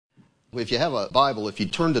If you have a Bible, if you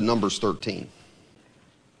turn to Numbers 13,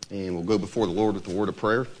 and we'll go before the Lord with the word of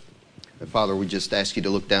prayer. And Father, we just ask you to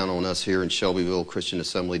look down on us here in Shelbyville Christian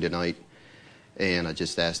Assembly tonight. And I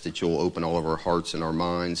just ask that you'll open all of our hearts and our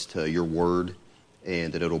minds to your word,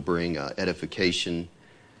 and that it'll bring edification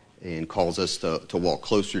and cause us to walk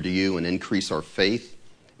closer to you and increase our faith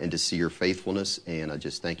and to see your faithfulness. And I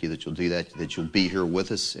just thank you that you'll do that you'll be here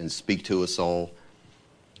with us and speak to us all,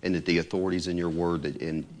 and that the authorities in your word,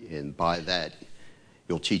 and by that,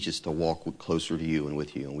 you'll teach us to walk closer to you and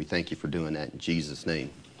with you. And we thank you for doing that in Jesus' name.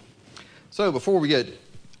 So before we get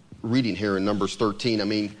reading here in Numbers 13,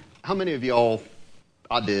 how many of y'all,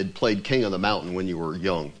 played King of the Mountain when you were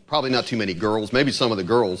young? Probably not too many girls. Maybe some of the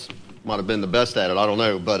girls might have been the best at it. I don't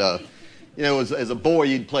know. But, as a boy,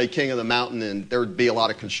 you'd play King of the Mountain, and there would be a lot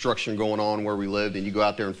of construction going on where we lived. And you go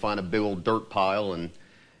out there and find a big old dirt pile, and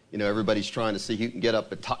everybody's trying to see who can get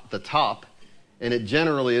up at the top. And it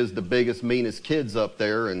generally is the biggest, meanest kids up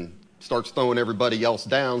there and starts throwing everybody else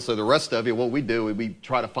down. So the rest of you, what we do, we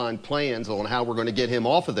try to find plans on how we're going to get him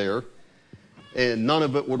off of there. And none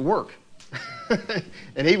of it would work.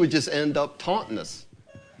 And he would just end up taunting us,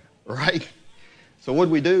 right? So what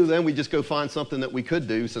we do then? We just go find something that we could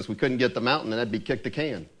do, since we couldn't get the mountain, and that'd be kick the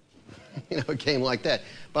can. It came like that.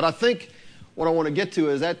 But I think what I want to get to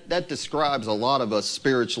is that describes a lot of us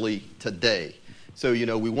spiritually today. So,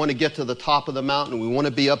 we want to get to the top of the mountain. We want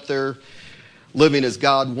to be up there living as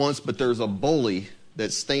God wants, but there's a bully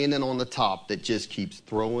that's standing on the top that just keeps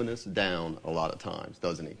throwing us down a lot of times,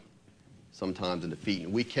 doesn't he? Sometimes in defeat.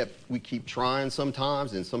 And we keep trying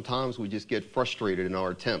sometimes, and sometimes we just get frustrated in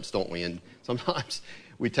our attempts, don't we? And sometimes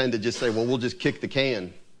we tend to just say, well, we'll just kick the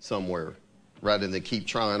can somewhere rather than keep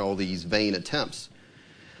trying all these vain attempts.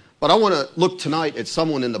 But I want to look tonight at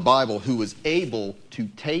someone in the Bible who was able to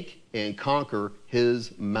take and conquer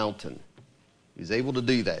his mountain. He's able to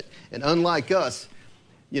do that. And unlike us,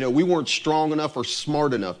 we weren't strong enough or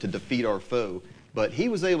smart enough to defeat our foe. But he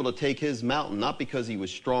was able to take his mountain, not because he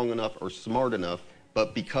was strong enough or smart enough,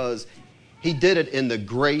 but because he did it in the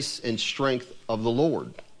grace and strength of the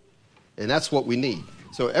Lord. And that's what we need.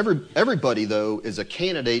 So everybody, though, is a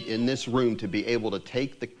candidate in this room to be able to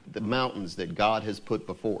take the mountains that God has put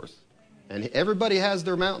before us. And everybody has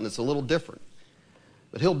their mountain. It's a little different.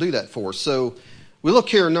 But he'll do that for us. So we look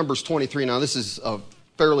here in Numbers 23. Now, this is a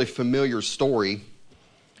fairly familiar story.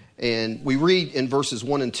 And we read in verses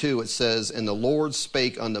 1 and 2, it says, "And the Lord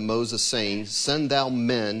spake unto Moses, saying, Send thou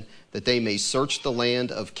men, that they may search the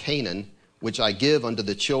land of Canaan, which I give unto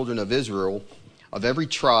the children of Israel. Of every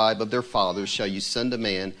tribe of their fathers shall you send a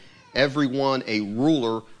man, every one a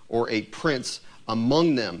ruler or a prince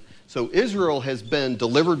among them." So Israel has been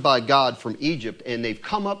delivered by God from Egypt, and they've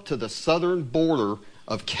come up to the southern border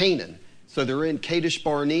of Canaan. So they're in Kadesh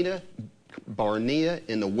Barnea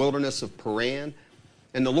in the wilderness of Paran.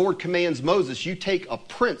 And the Lord commands Moses, you take a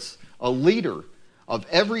prince, a leader of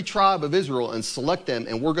every tribe of Israel, and select them,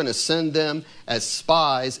 and we're going to send them as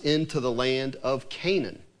spies into the land of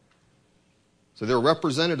Canaan. So they're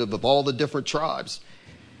representative of all the different tribes.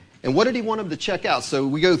 And what did he want them to check out? So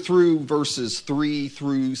we go through verses 3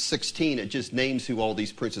 through 16. It just names who all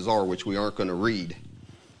these princes are, which we aren't going to read.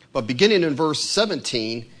 But beginning in verse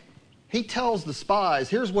 17, he tells the spies,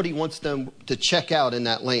 here's what he wants them to check out in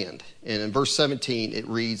that land. And in verse 17, it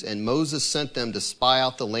reads, "And Moses sent them to spy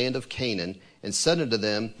out the land of Canaan, and said unto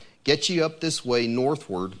them, Get ye up this way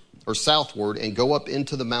northward, or southward, and go up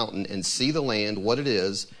into the mountain, and see the land, what it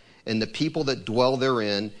is, and the people that dwell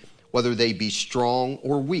therein, whether they be strong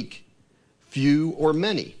or weak, few or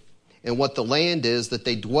many, and what the land is that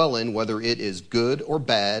they dwell in, whether it is good or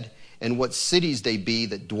bad, and what cities they be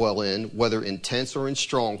that dwell in, whether in tents or in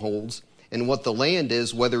strongholds, and what the land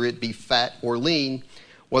is, whether it be fat or lean,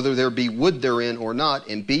 whether there be wood therein or not,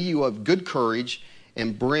 and be you of good courage,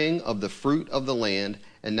 and bring of the fruit of the land.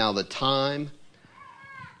 And now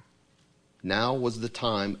was the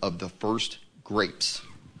time of the first grapes."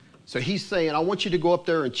 So he's saying, I want you to go up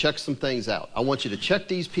there and check some things out. I want you to check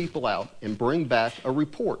these people out and bring back a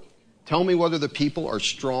report. Tell me whether the people are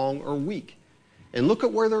strong or weak. And look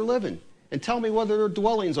at where they're living. And tell me whether their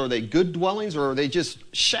dwellings, are they good dwellings, or are they just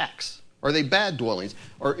shacks? Are they bad dwellings?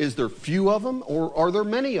 Or is there few of them, or are there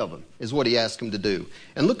many of them, is what he asked them to do.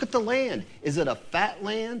 And look at the land. Is it a fat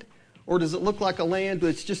land, or does it look like a land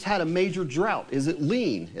that's just had a major drought? Is it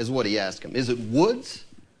lean, is what he asked them. Is it woods,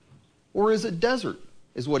 or is it desert,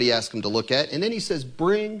 is what he asked them to look at. And then he says,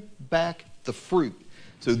 bring back the fruit.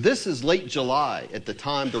 So this is late July at the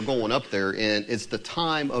time they're going up there, and it's the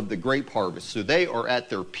time of the grape harvest. So they are at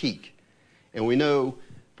their peak. And we know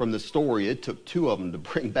from the story, it took two of them to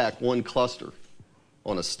bring back one cluster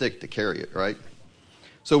on a stick to carry it, right?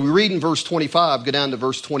 So we read in verse 25, go down to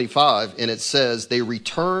verse 25, and it says, they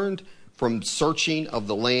returned from searching of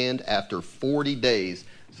the land after 40 days.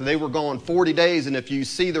 So they were gone 40 days, and if you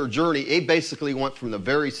see their journey, it basically went from the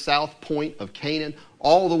very south point of Canaan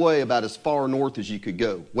all the way about as far north as you could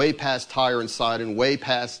go, way past Tyre and Sidon, way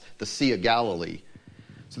past the Sea of Galilee.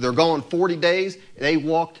 So they're gone 40 days. They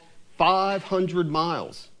walked 500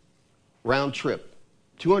 miles round trip,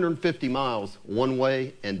 250 miles one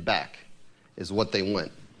way and back is what they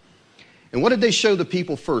went. And what did they show the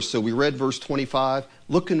people first? So we read verse 25.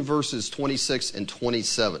 Look in verses 26 and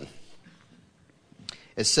 27.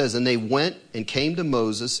 It says, and they went and came to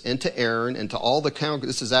Moses and to Aaron and to all the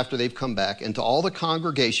this is after they've come back, and to all the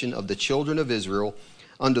congregation of the children of Israel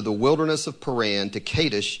under the wilderness of Paran to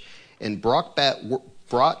Kadesh, and brought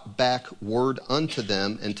back word unto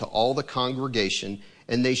them and to all the congregation,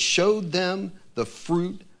 and they showed them the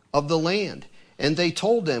fruit of the land. And they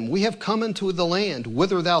told them, we have come into the land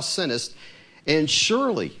whither thou sentest, and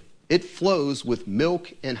surely it flows with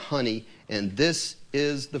milk and honey, and this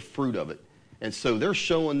is the fruit of it. And so they're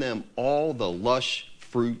showing them all the lush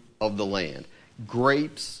fruit of the land.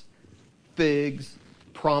 Grapes, figs,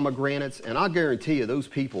 pomegranates, and I guarantee you those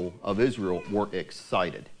people of Israel were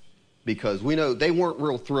excited because we know they weren't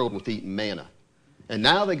real thrilled with eating manna. And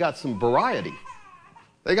now they got some variety.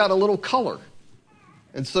 They got a little color.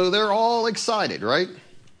 And so they're all excited, right?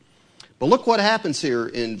 But look what happens here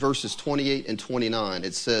in verses 28 and 29.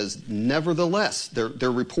 It says, nevertheless,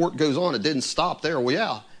 their report goes on. It didn't stop there. Well,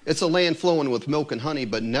 yeah, it's a land flowing with milk and honey,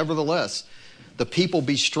 but nevertheless, the people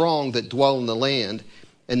be strong that dwell in the land,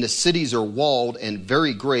 and the cities are walled and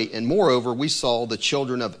very great. And moreover, we saw the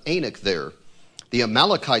children of Anak there. The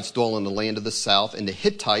Amalekites dwell in the land of the south, and the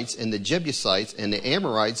Hittites and the Jebusites and the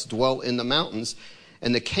Amorites dwell in the mountains,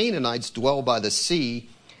 and the Canaanites dwell by the sea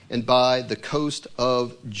and by the coast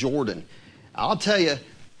of Jordan. I'll tell you,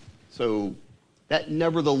 so that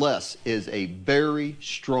nevertheless is a very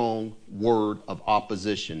strong word of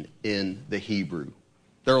opposition in the Hebrew.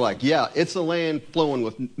 They're like, yeah, it's a land flowing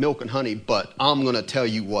with milk and honey, but I'm going to tell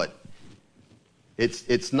you what,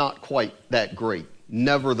 it's not quite that great.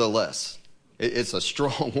 Nevertheless, it's a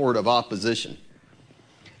strong word of opposition.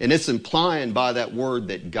 And it's implying by that word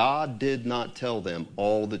that God did not tell them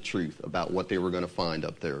all the truth about what they were going to find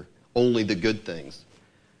up there, only the good things.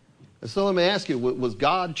 And so let me ask you, was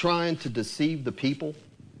God trying to deceive the people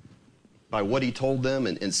by what he told them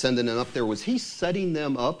and sending them up there? Was he setting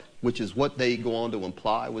them up, which is what they go on to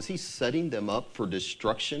imply? Was he setting them up for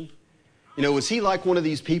destruction? You know, was he like one of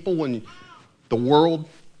these people when the world,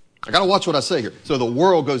 I got to watch what I say here. So the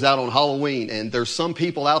world goes out on Halloween and there's some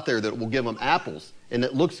people out there that will give them apples and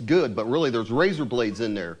it looks good, but really there's razor blades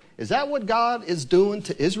in there. Is that what God is doing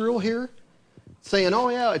to Israel here? Saying, oh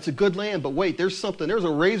yeah, it's a good land, but wait, there's a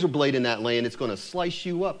razor blade in that land. It's going to slice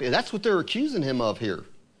you up. And that's what they're accusing him of here.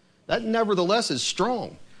 That nevertheless is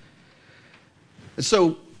strong. And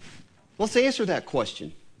so let's answer that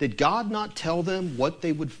question. Did God not tell them what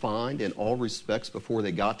they would find in all respects before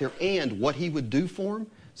they got there and what he would do for them?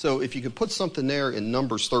 So if you could put something there in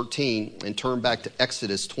Numbers 13 and turn back to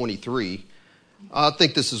Exodus 23, I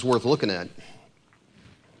think this is worth looking at.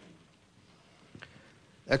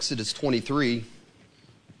 Exodus 23,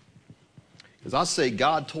 because I say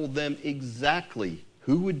God told them exactly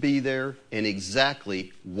who would be there and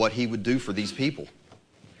exactly what he would do for these people.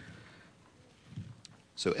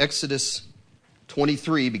 So Exodus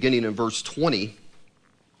 23, beginning in verse 20,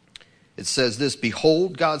 it says this,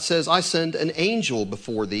 behold, God says, I send an angel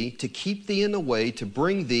before thee to keep thee in the way, to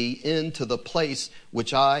bring thee into the place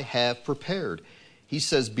which I have prepared. He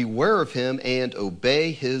says, beware of him and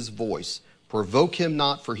obey his voice. Provoke him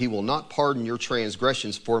not, for he will not pardon your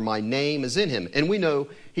transgressions, for my name is in him. And we know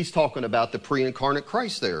he's talking about the pre-incarnate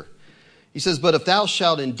Christ there. He says, but if thou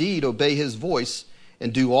shalt indeed obey his voice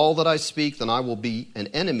and do all that I speak, then I will be an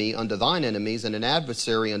enemy unto thine enemies and an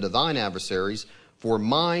adversary unto thine adversaries. For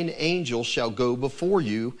mine angel shall go before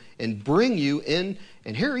you and bring you in.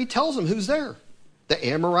 And here he tells them who's there. The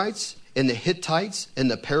Amorites and the Hittites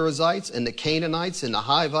and the Perizzites and the Canaanites and the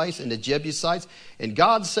Hivites and the Jebusites. And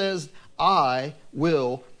God says, I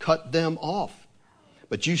will cut them off.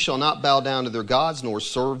 But you shall not bow down to their gods, nor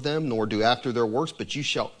serve them, nor do after their works, but you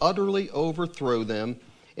shall utterly overthrow them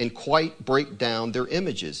and quite break down their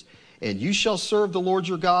images. And you shall serve the Lord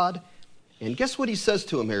your God. And guess what he says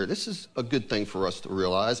to him here? This is a good thing for us to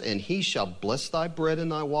realize. And he shall bless thy bread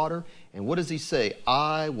and thy water. And what does he say?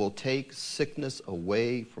 I will take sickness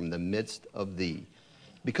away from the midst of thee.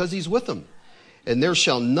 Because he's with them. And there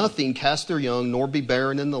shall nothing cast their young, nor be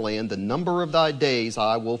barren in the land. The number of thy days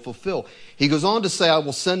I will fulfill. He goes on to say, I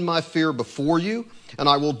will send my fear before you, and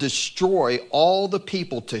I will destroy all the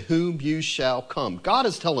people to whom you shall come. God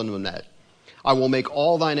is telling them that. I will make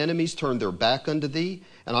all thine enemies turn their back unto thee,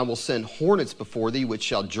 and I will send hornets before thee, which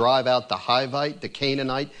shall drive out the Hivite, the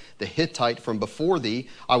Canaanite, the Hittite from before thee.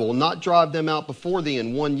 I will not drive them out before thee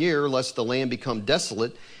in 1 year, lest the land become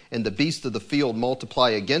desolate, and the beasts of the field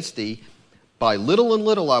multiply against thee. By little and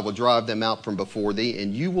little I will drive them out from before thee,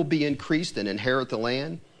 and you will be increased and inherit the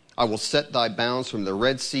land. I will set thy bounds from the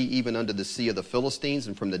Red Sea even unto the sea of the Philistines,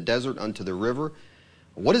 and from the desert unto the river.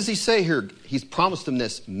 What does he say here? He's promised them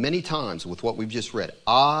this many times with what we've just read.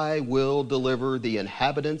 I will deliver the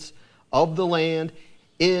inhabitants of the land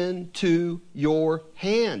into your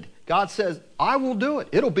hand. God says, I will do it.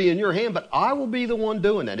 It'll be in your hand, but I will be the one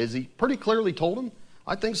doing that. Is he pretty clearly told them?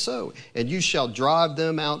 I think so. And you shall drive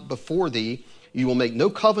them out before thee. You will make no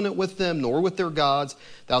covenant with them, nor with their gods.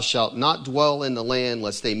 Thou shalt not dwell in the land,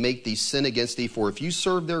 lest they make thee sin against thee. For if you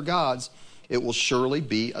serve their gods, it will surely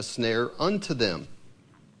be a snare unto them.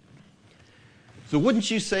 So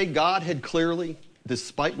wouldn't you say God had clearly,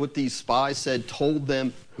 despite what these spies said, told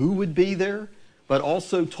them who would be there, but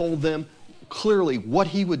also told them clearly what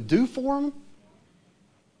he would do for them?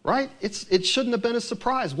 Right? It shouldn't have been a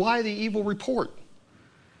surprise. Why the evil report?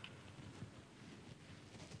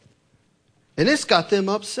 And it's got them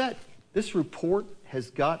upset. This report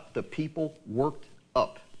has got the people worked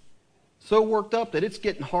up. So worked up that it's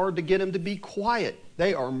getting hard to get them to be quiet.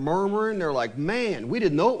 They are murmuring. They're like, man, we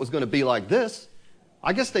didn't know it was going to be like this.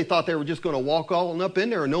 I guess they thought they were just going to walk all up in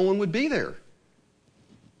there and no one would be there.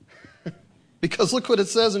 Because look what it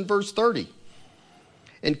says in verse 30.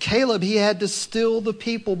 And Caleb, he had to still the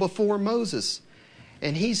people before Moses.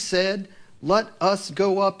 And he said, let us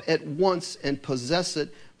go up at once and possess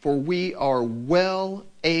it, for we are well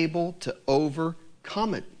able to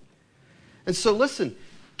overcome it. And so listen,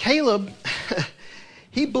 Caleb,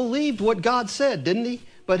 he believed what God said, didn't he?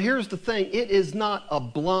 But here's the thing, it is not a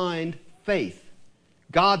blind faith.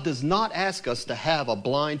 God does not ask us to have a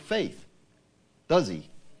blind faith, does he?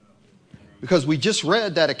 Because we just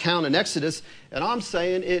read that account in Exodus, and I'm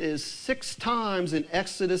saying it is 6 times in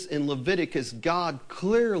Exodus and Leviticus, God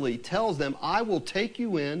clearly tells them, I will take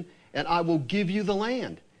you in and I will give you the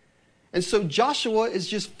land. And so Joshua is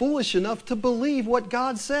just foolish enough to believe what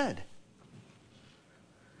God said.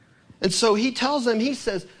 And so he tells them, he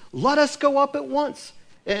says, let us go up at once.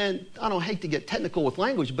 And I don't hate to get technical with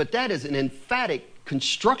language, but that is an emphatic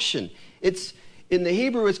construction. It's in the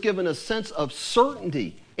Hebrew, it's given a sense of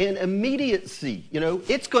certainty and immediacy. You know,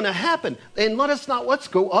 it's going to happen. And let's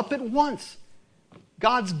go up at once.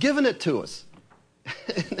 God's given it to us.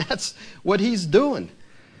 And that's what he's doing.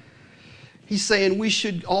 He's saying we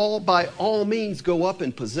should all, by all means, go up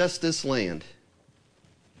and possess this land.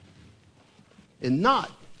 And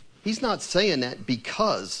he's not saying that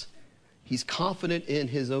because he's confident in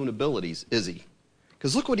his own abilities, is he?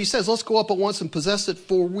 Because look what he says, let's go up at once and possess it,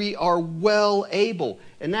 for we are well able.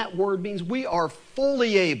 And that word means we are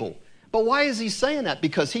fully able. But why is he saying that?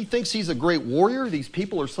 Because he thinks he's a great warrior? These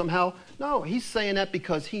people are somehow... No, he's saying that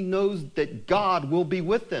because he knows that God will be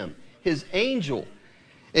with them, his angel.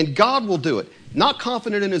 And God will do it. Not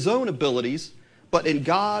confident in his own abilities, but in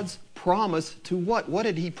God's promise to what? What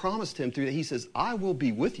did he promise him through that? He says, I will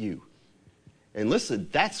be with you. And listen,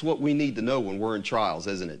 that's what we need to know when we're in trials,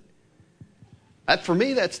 isn't it? For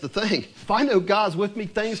me, that's the thing. If I know God's with me,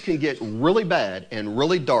 things can get really bad and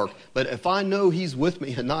really dark. But if I know he's with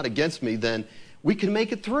me and not against me, then we can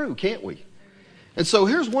make it through, can't we? And so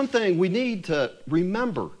here's one thing we need to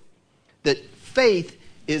remember, that faith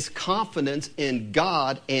is confidence in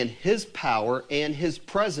God and his power and his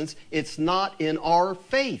presence. It's not in our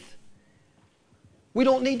faith. We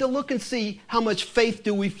don't need to look and see how much faith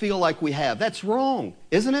do we feel like we have. That's wrong,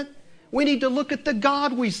 isn't it? We need to look at the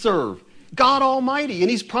God we serve, God Almighty, and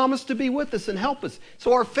he's promised to be with us and help us.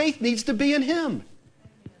 So our faith needs to be in him.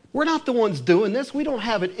 We're not the ones doing this. We don't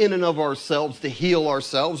have it in and of ourselves to heal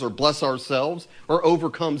ourselves or bless ourselves or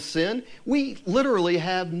overcome sin. We literally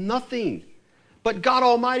have nothing. But God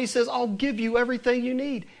Almighty says, I'll give you everything you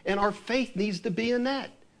need. And our faith needs to be in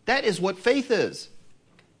that. That is what faith is.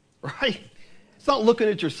 Right? It's not looking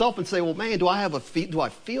at yourself and say, well, man, do I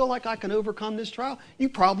feel like I can overcome this trial? You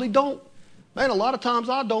probably don't. Man, a lot of times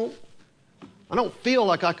I don't. I don't feel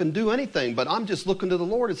like I can do anything, but I'm just looking to the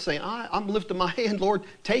Lord and saying, I'm lifting my hand, Lord,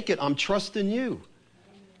 take it. I'm trusting you.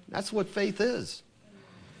 That's what faith is.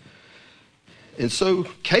 And so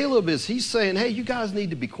Caleb he's saying, hey, you guys need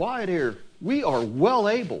to be quiet here. We are well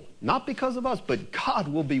able, not because of us, but God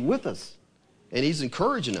will be with us. And he's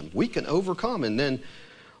encouraging them. We can overcome. And then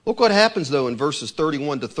look what happens, though, in verses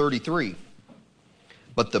 31 to 33.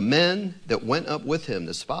 But the men that went up with him,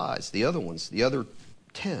 the spies, the other ones, the other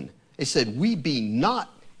 10, they said, we be not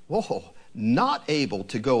able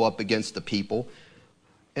to go up against the people.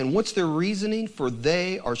 And what's their reasoning? For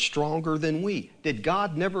they are stronger than we. Did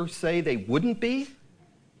God never say they wouldn't be?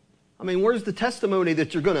 I mean, where's the testimony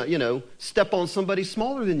that you're going to, step on somebody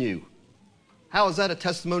smaller than you? How is that a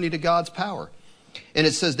testimony to God's power? And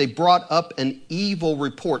it says they brought up an evil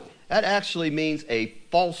report. That actually means a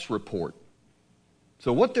false report.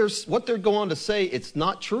 So what they're going to say, it's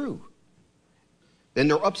not true. And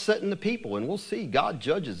they're upsetting the people, and we'll see. God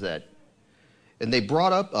judges that. And they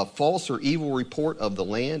brought up a false or evil report of the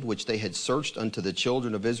land which they had searched unto the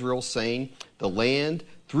children of Israel, saying, the land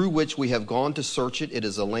through which we have gone to search it, it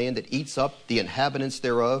is a land that eats up the inhabitants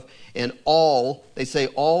thereof. And all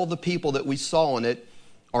the people that we saw in it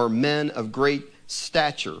are men of great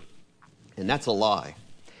stature. And that's a lie.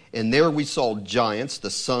 And there we saw giants, the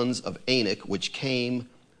sons of Anak, which came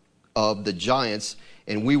of the giants,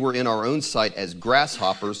 and we were in our own sight as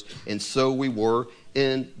grasshoppers, and so we were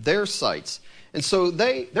in their sights. And so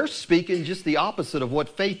they're speaking just the opposite of what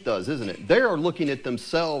faith does, isn't it? They are looking at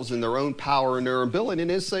themselves and their own power and their ability,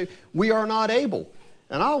 and they say, we are not able.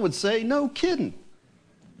 And I would say, no kidding.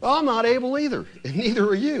 Well, I'm not able either, and neither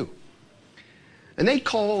are you. And they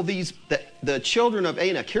call these the children of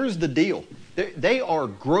Anak. Here's the deal. They are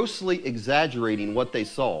grossly exaggerating what they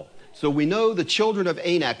saw. So we know the children of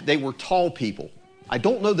Anak, they were tall people. I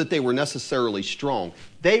don't know that they were necessarily strong.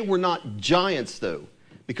 They were not giants, though,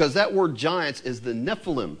 because that word giants is the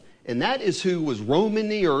Nephilim, and that is who was roaming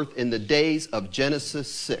the earth in the days of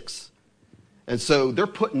Genesis 6. And so they're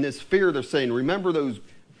putting this fear. They're saying, remember those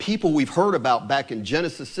people we've heard about back in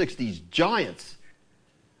Genesis 6, these giants.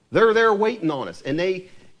 They're there waiting on us. And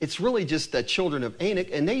it's really just the children of Anak,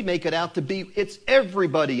 and they make it out to be, it's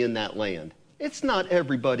everybody in that land. It's not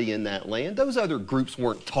everybody in that land. Those other groups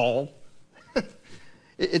weren't tall.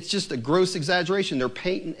 It's just a gross exaggeration. They're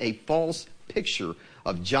painting a false picture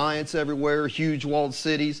of giants everywhere, huge walled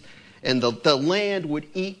cities, and the land would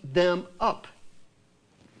eat them up.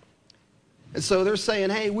 And so they're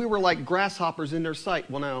saying, hey, we were like grasshoppers in their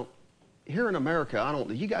sight. Well, now, here in America,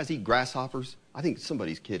 do you guys eat grasshoppers? I think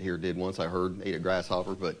somebody's kid here did once, I heard, ate a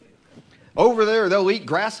grasshopper. But over there, they'll eat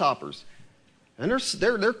grasshoppers. And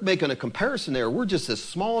they're making a comparison there. We're just as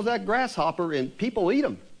small as that grasshopper, and people eat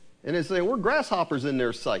them. And they say, we're grasshoppers in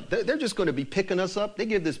their sight. They're just going to be picking us up. They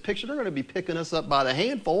give this picture. They're going to be picking us up by the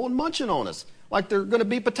handful and munching on us like they're going to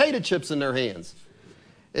be potato chips in their hands.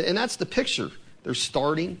 And that's the picture they're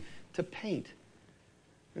starting to paint.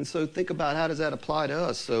 And so think about, how does that apply to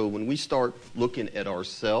us? So when we start looking at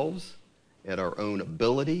ourselves, at our own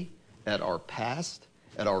ability, at our past,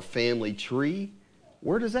 at our family tree,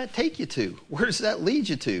 where does that take you to? Where does that lead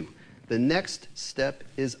you to? The next step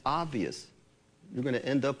is obvious. You're going to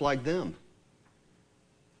end up like them.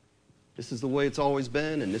 This is the way it's always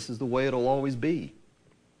been, and this is the way it'll always be.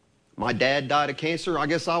 My dad died of cancer. I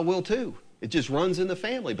guess I will too. It just runs in the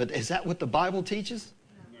family. But is that what the Bible teaches?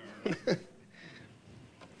 No. It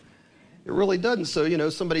really doesn't. So,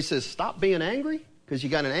 somebody says, stop being angry because you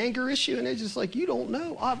got an anger issue. And they're just like, you don't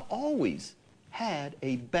know. I've always had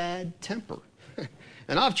a bad temper.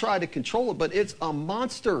 And I've tried to control it, but it's a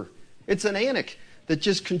monster. It's an Anak that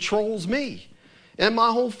just controls me. And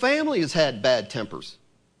my whole family has had bad tempers.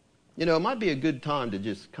 It might be a good time to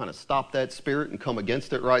just kind of stop that spirit and come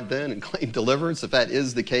against it right then and claim deliverance if that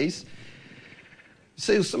is the case.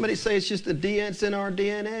 So somebody say it's just it's in our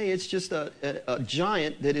DNA. It's just a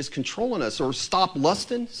giant that is controlling us. Or stop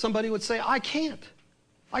lusting. Somebody would say, I can't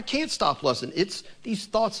stop lusting. It's these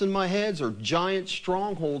thoughts in my head are giant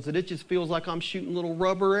strongholds that it just feels like I'm shooting little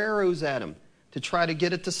rubber arrows at them to try to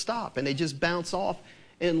get it to stop. And they just bounce off.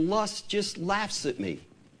 And lust just laughs at me.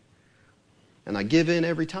 And I give in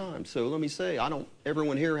every time. So let me say,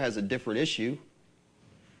 everyone here has a different issue.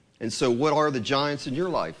 And so what are the giants in your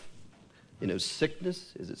life?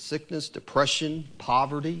 Sickness. Is it sickness, depression,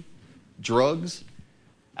 poverty, drugs,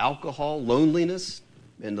 alcohol, loneliness?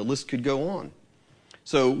 And the list could go on.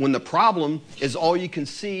 So when the problem is all you can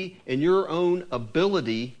see in your own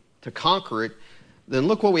ability to conquer it, then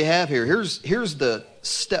look what we have here. Here's the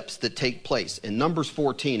steps that take place. In Numbers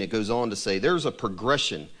 14, it goes on to say there's a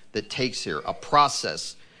progression that takes here, a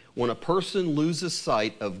process, when a person loses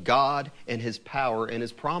sight of God and his power and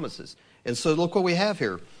his promises. And so look what we have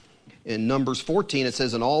here. In Numbers 14, it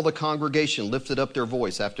says, and all the congregation lifted up their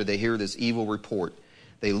voice after they hear this evil report.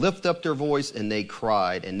 They lift up their voice and they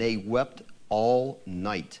cried, and they wept all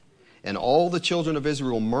night. And all the children of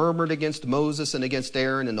Israel murmured against Moses and against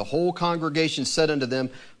Aaron, and the whole congregation said unto them,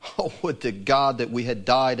 Oh, would to God that we had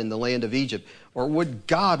died in the land of Egypt, or would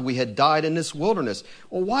God we had died in this wilderness.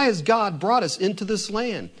 Well, why has God brought us into this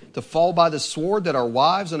land? To fall by the sword, that our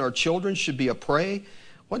wives and our children should be a prey?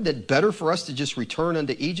 Wasn't it better for us to just return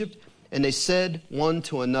unto Egypt? And they said one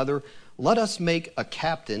to another, Let us make a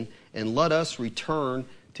captain, and let us return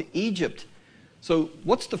to Egypt. So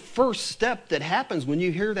what's the first step that happens when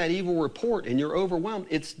you hear that evil report and you're overwhelmed?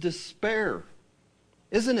 It's despair,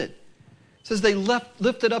 isn't it? It says they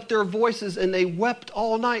lifted up their voices and they wept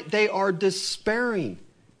all night. They are despairing.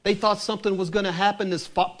 They thought something was going to happen, this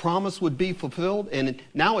promise would be fulfilled, and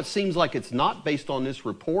now it seems like it's not based on this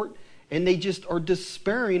report, and they just are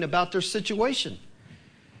despairing about their situation.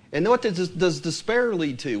 And what does despair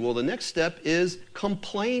lead to? Well, the next step is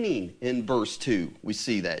complaining in verse 2. We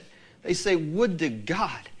see that. They say, would to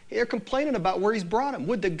God. They're complaining about where he's brought them.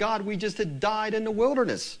 Would to God we just had died in the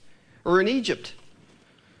wilderness or in Egypt.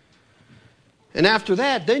 And after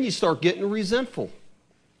that, then you start getting resentful.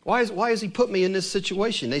 Why has he put me in this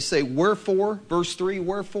situation? They say, wherefore, verse 3,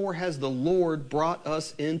 wherefore has the Lord brought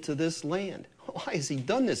us into this land? Why has he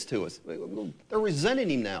done this to us? They're resenting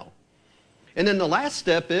him now. And then the last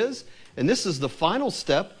step is, and this is the final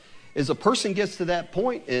step, is a person gets to that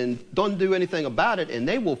point and doesn't do anything about it, and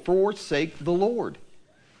they will forsake the Lord.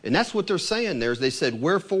 And that's what they're saying there. They said,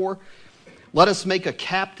 wherefore, let us make a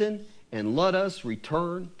captain and let us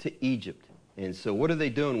return to Egypt. And so what are they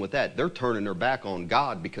doing with that? They're turning their back on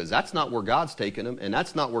God, because that's not where God's taking them, and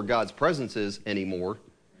that's not where God's presence is anymore.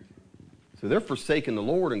 So they're forsaking the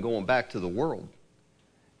Lord and going back to the world.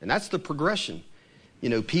 And that's the progression. You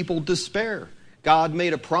know, people despair. God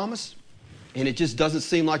made a promise, and it just doesn't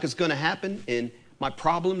seem like it's going to happen, and my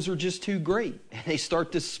problems are just too great. And they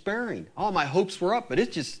start despairing. Oh, my hopes were up, but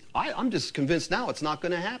I'm just convinced now it's not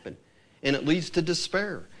going to happen. And it leads to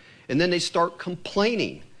despair. And then they start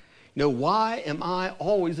complaining. You know, why am I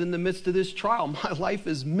always in the midst of this trial? My life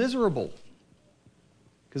is miserable.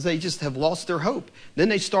 Because they just have lost their hope. Then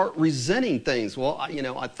they start resenting things. Well,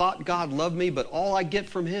 I thought God loved me, but all I get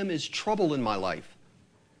from him is trouble in my life.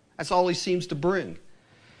 That's all he seems to bring.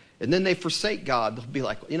 And then they forsake God. They'll be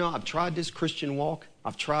like, I've tried this Christian walk.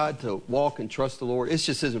 I've tried to walk and trust the Lord. It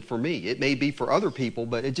just isn't for me. It may be for other people,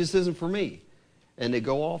 but it just isn't for me. And they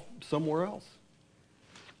go off somewhere else.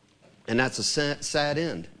 And that's a sad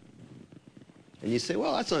end. And you say,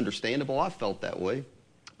 well, that's understandable. I felt that way.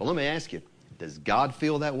 But let me ask you, does God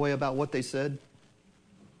feel that way about what they said?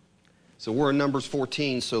 So we're in Numbers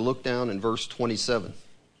 14, so look down in verse 27.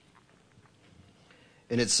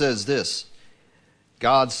 And it says this.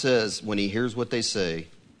 God says, when he hears what they say,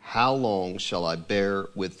 how long shall I bear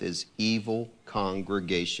with this evil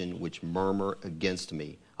congregation which murmur against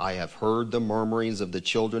me? I have heard the murmurings of the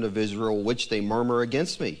children of Israel, which they murmur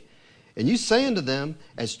against me. And you say unto them,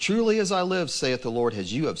 as truly as I live, saith the Lord,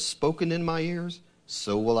 as you have spoken in my ears,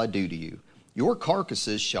 so will I do to you. Your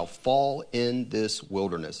carcasses shall fall in this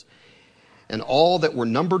wilderness. And all that were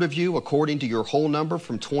numbered of you, according to your whole number,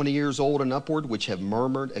 from 20 years old and upward, which have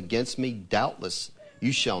murmured against me, doubtless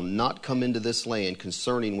you shall not come into this land,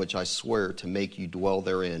 concerning which I swear to make you dwell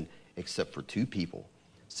therein, except for two people,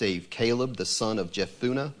 save Caleb the son of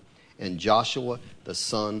Jephunneh and Joshua the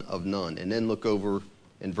son of Nun. And then look over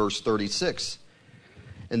in verse 36.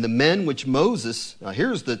 And the men which Moses, now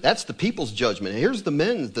that's the people's judgment. Here's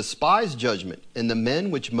the spies' judgment. And the men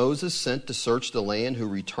which Moses sent to search the land, who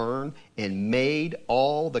returned and made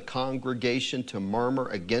all the congregation to murmur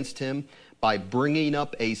against him by bringing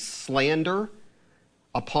up a slander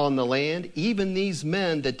upon the land, even these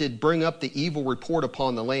men that did bring up the evil report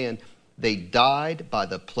upon the land, they died by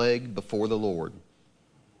the plague before the Lord.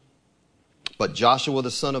 But Joshua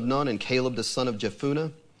the son of Nun and Caleb the son of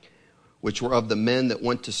Jephunneh, which were of the men that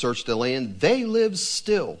went to search the land, they lived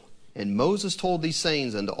still. And Moses told these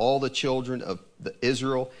sayings unto all the children of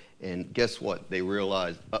Israel. And guess what? They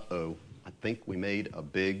realized, I think we made a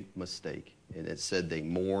big mistake. And it said they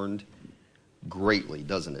mourned greatly,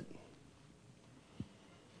 doesn't it?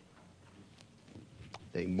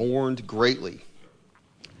 They mourned greatly.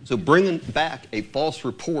 So bringing back a false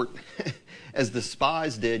report, as the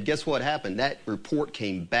spies did, guess what happened? That report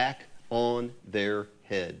came back on their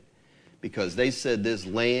head. Because they said this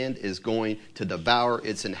land is going to devour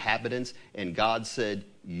its inhabitants, and God said,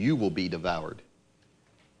 you will be devoured.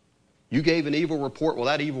 You gave an evil report, well,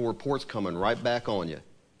 that evil report's coming right back on you.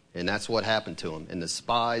 And that's what happened to them. And the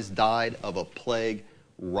spies died of a plague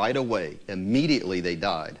right away. Immediately they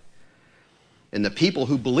died. And the people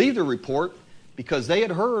who believed the report, because they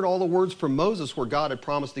had heard all the words from Moses where God had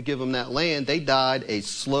promised to give them that land, they died a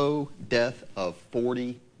slow death of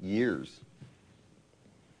 40 years.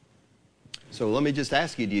 So let me just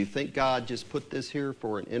ask you, do you think God just put this here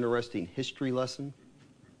for an interesting history lesson?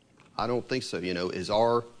 I don't think so. Is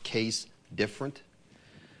our case different?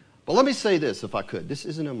 But let me say this, if I could. This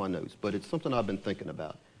isn't in my notes, but it's something I've been thinking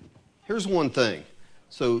about. Here's one thing.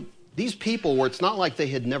 So these people, where it's not like they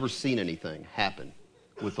had never seen anything happen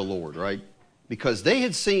with the Lord, right? Because they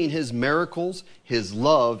had seen his miracles, his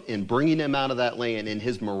love in bringing them out of that land, and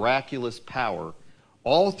his miraculous power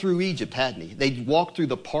all through Egypt, hadn't he? They walked through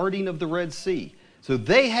the parting of the Red Sea. So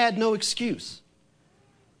they had no excuse.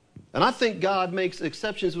 And I think God makes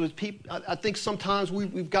exceptions with people. I think sometimes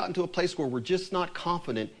we've gotten to a place where we're just not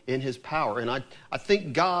confident in his power. And I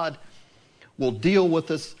think God will deal with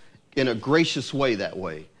us in a gracious way that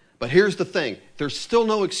way. But here's the thing. There's still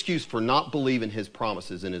no excuse for not believing his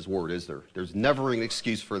promises in his word, is there? There's never an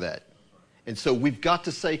excuse for that. And so we've got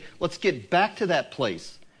to say, let's get back to that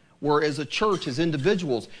place where as a church, as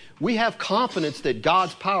individuals, we have confidence that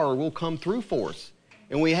God's power will come through for us.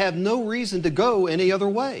 And we have no reason to go any other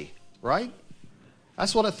way, right?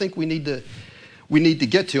 That's what I think we need to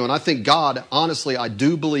get to. And I think God, honestly, I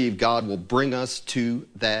do believe God will bring us to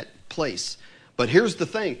that place. But here's the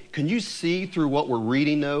thing. Can you see through what we're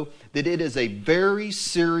reading, though, that it is a very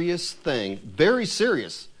serious thing, very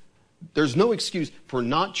serious. There's no excuse for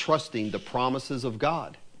not trusting the promises of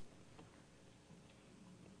God.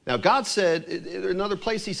 Now, God said, in another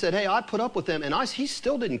place, he said, hey, I put up with them, and he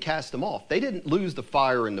still didn't cast them off. They didn't lose the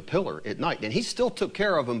fire and the pillar at night, and he still took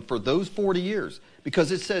care of them for those 40 years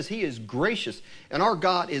because it says he is gracious, and our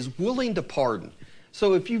God is willing to pardon.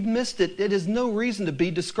 So if you've missed it, it is no reason to be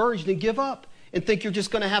discouraged and give up and think you're just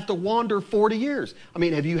going to have to wander 40 years. I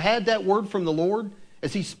mean, have you had that word from the Lord?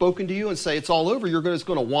 Has he spoken to you and say, it's all over, you're just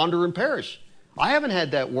going to wander and perish? I haven't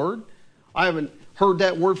had that word. I haven't heard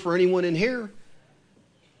that word for anyone in here.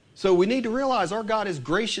 So we need to realize our God is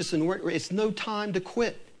gracious and it's no time to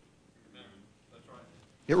quit. That's right.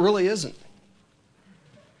 It really isn't.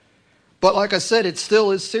 But like I said, it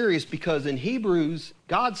still is serious because in Hebrews,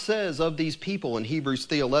 God says of these people in Hebrews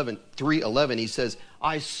 3:11, he says,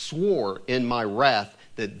 I swore in my wrath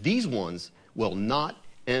that these ones will not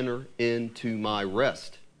enter into my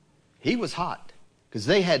rest. He was hot because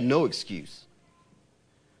they had no excuse.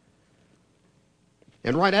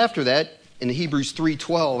 And right after that, in Hebrews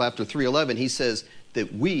 3:12, after 3:11, he says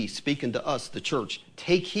that we, speaking to us, the church,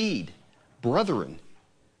 take heed, brethren,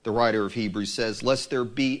 the writer of Hebrews says, lest there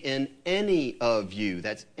be in any of you,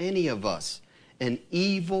 that's any of us, an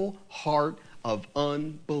evil heart of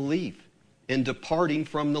unbelief in departing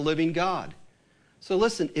from the living God. So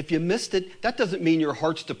listen, if you missed it, that doesn't mean your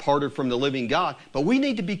heart's departed from the living God, but we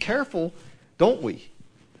need to be careful, don't we?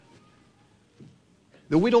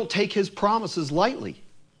 That we don't take his promises lightly.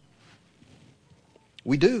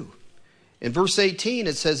 We do. In verse 18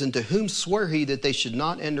 it says, and to whom sware he that they should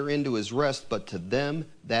not enter into his rest, but to them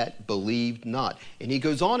that believed not. And he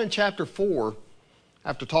goes on in chapter 4,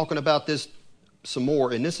 after talking about this some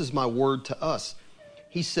more, and this is my word to us.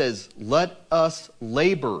 He says, let us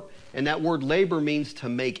labor. And that word labor means to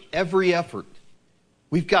make every effort.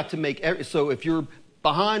 We've got to make so if you're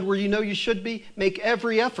behind where you know you should be, make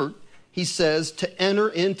every effort, he says, to enter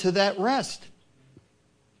into that rest.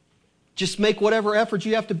 Just make whatever effort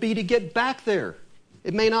you have to be to get back there.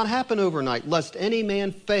 It may not happen overnight, lest any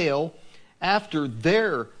man fail after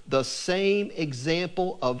the same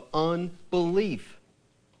example of unbelief.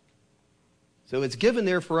 So it's given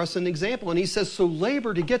there for us an example. And he says, so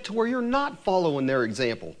labor to get to where you're not following their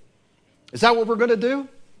example. Is that what we're going to do?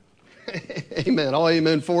 Amen. I'll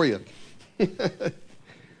amen for you. Because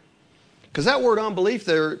that word unbelief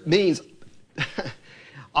there means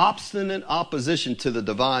obstinate opposition to the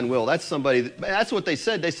divine will. That's what they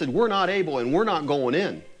said. They said, we're not able and we're not going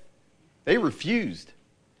in. They refused.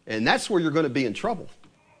 And that's where you're going to be in trouble.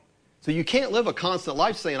 So you can't live a constant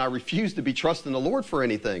life saying, I refuse to be trusting the Lord for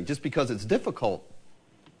anything just because it's difficult.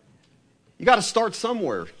 You got to start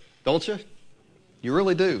somewhere, don't you? You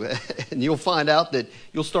really do. And you'll find out that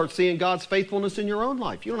you'll start seeing God's faithfulness in your own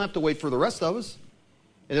life. You don't have to wait for the rest of us.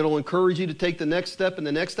 And it'll encourage you to take the next step and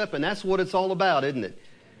the next step. And that's what it's all about, isn't it?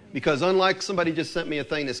 Because unlike somebody just sent me a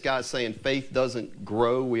thing, this guy's saying faith doesn't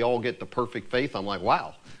grow. We all get the perfect faith. I'm like,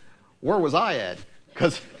 wow, where was I at?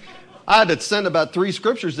 Because I had to send about 3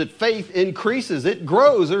 scriptures that faith increases. It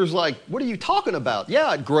grows. There's like, what are you talking about?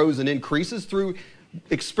 Yeah, it grows and increases through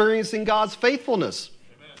experiencing God's faithfulness.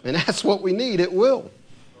 Amen. And that's what we need. It will.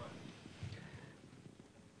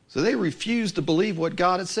 So they refused to believe what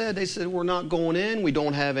God had said. They said, we're not going in. We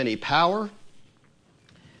don't have any power.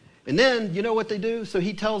 And then, you know what they do? So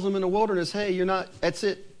he tells them in the wilderness, hey, that's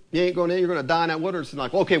it. You ain't going in, you're going to die in that wilderness. It's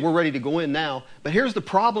like, okay, we're ready to go in now. But here's the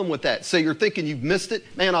problem with that. So you're thinking you've missed it.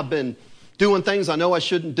 Man, I've been doing things I know I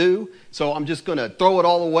shouldn't do, so I'm just going to throw it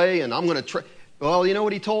all away and I'm going to try. Well, you know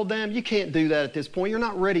what he told them? You can't do that at this point. You're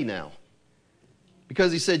not ready now.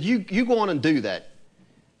 Because he said, you go on and do that.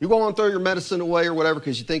 You go on and throw your medicine away or whatever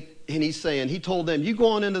because you think, and he's saying, he told them, you go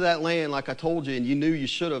on into that land like I told you and you knew you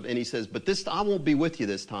should have. And he says, but this, I won't be with you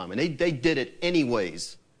this time. And they did it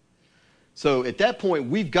anyways. So at that point,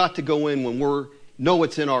 we've got to go in when we know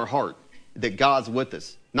it's in our heart that God's with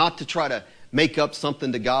us. Not to try to make up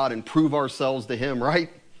something to God and prove ourselves to him, right?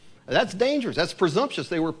 That's dangerous. That's presumptuous.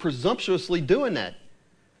 They were presumptuously doing that.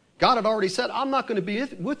 God had already said, I'm not going to be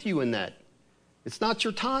with you in that. It's not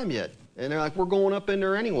your time yet. And they're like, we're going up in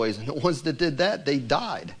there anyways. And the ones that did that, they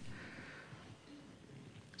died.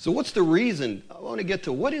 So what's the reason? I want to get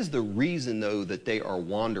to what is the reason, though, that they are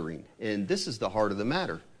wandering? And this is the heart of the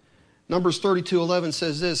matter. Numbers 32:11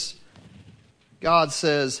 says this. God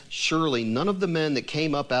says, surely none of the men that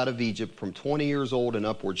came up out of Egypt from 20 years old and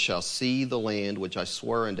upward shall see the land which I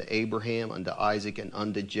swear unto Abraham, unto Isaac, and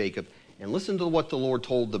unto Jacob. And listen to what the Lord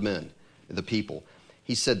told the men, the people.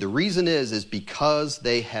 He said, the reason is because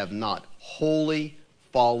they have not wholly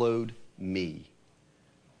followed me.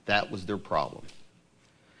 That was their problem.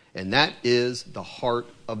 And that is the heart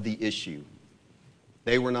of the issue.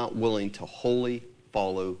 They were not willing to wholly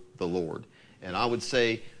follow the Lord. And I would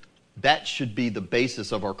say that should be the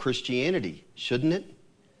basis of our Christianity, shouldn't it?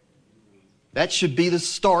 That should be the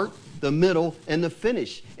start, the middle, and the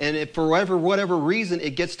finish. And if for whatever reason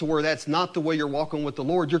it gets to where that's not the way you're walking with the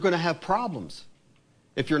Lord, you're going to have problems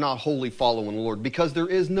if you're not wholly following the Lord, because there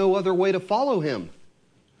is no other way to follow him.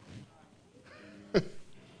 So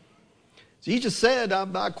he just said,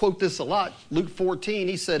 I quote this a lot, Luke 14,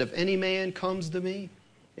 he said, if any man comes to me,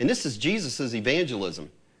 and this is Jesus'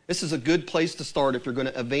 evangelism. This is a good place to start if you're going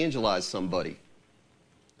to evangelize somebody.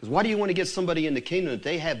 Because why do you want to get somebody in the kingdom if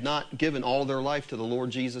they have not given all their life to the Lord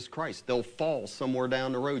Jesus Christ? They'll fall somewhere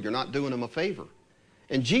down the road. You're not doing them a favor.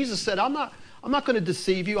 And Jesus said, I'm not going to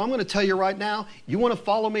deceive you. I'm going to tell you right now, you want to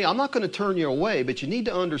follow me? I'm not going to turn you away, but you need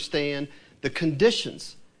to understand the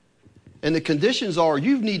conditions. And the conditions are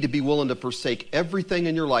you need to be willing to forsake everything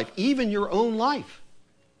in your life, even your own life.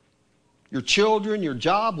 Your children, your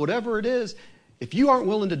job, whatever it is. If you aren't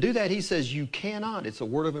willing to do that, he says you cannot. It's a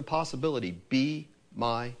word of impossibility. Be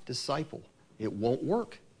my disciple. It won't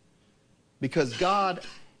work. Because God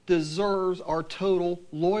deserves our total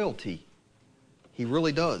loyalty. He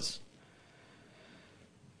really does.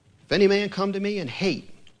 If any man come to me and hate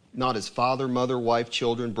not his father, mother, wife,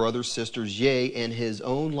 children, brothers, sisters, yea, and his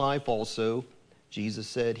own life also, Jesus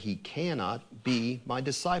said, he cannot be my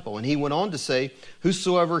disciple. And he went on to say,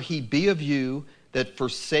 whosoever he be of you that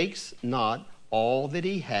forsakes not all that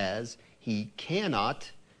he has, he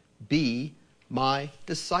cannot be my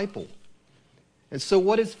disciple. And so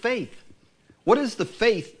what is faith? What is the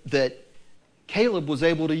faith that Caleb was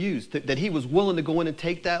able to use, that he was willing to go in and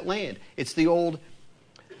take that land? It's the old,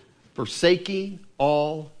 forsaking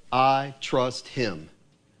all, I trust him.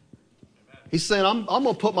 He's saying, I'm going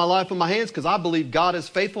to put my life in my hands because I believe God is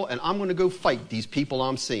faithful, and I'm going to go fight these people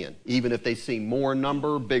I'm seeing, even if they seem more in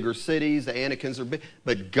number, bigger cities, the Anakins are big.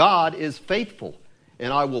 But God is faithful,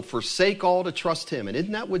 and I will forsake all to trust him. And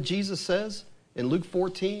isn't that what Jesus says in Luke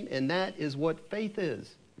 14? And that is what faith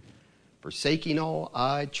is. Forsaking all,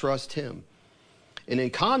 I trust him. And in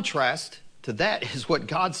contrast to that is what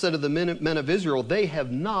God said to the men of Israel. They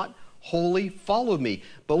have not wholly followed me.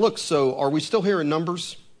 But look, so are we still here in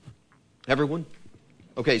Numbers? Everyone?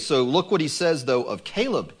 Okay, so look what he says, though, of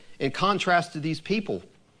Caleb in contrast to these people.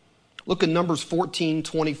 Look at Numbers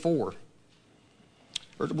 14:24.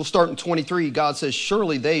 We'll start in 23. God says,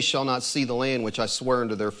 surely they shall not see the land which I swear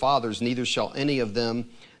unto their fathers, neither shall any of them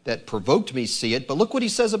that provoked me see it. But look what he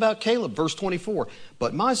says about Caleb, verse 24.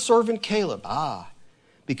 But my servant Caleb,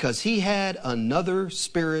 because he had another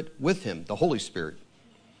spirit with him, the Holy Spirit,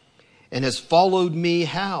 and has followed me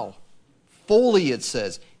how? Fully, it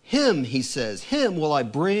says. Him, he says, him will I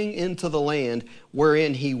bring into the land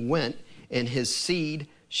wherein he went, and his seed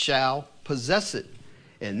shall possess it.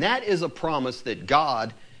 And that is a promise that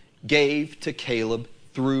God gave to Caleb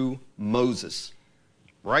through Moses.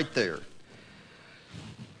 Right there.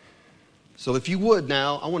 So if you would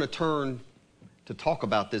now, I want to turn to talk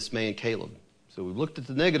about this man Caleb. So we've looked at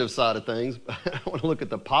the negative side of things, but I want to look at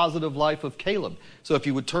the positive life of Caleb. So if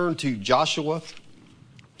you would turn to Joshua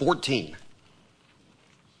 14.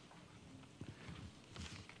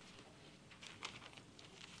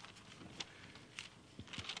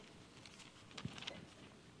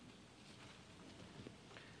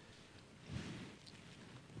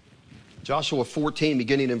 Joshua 14,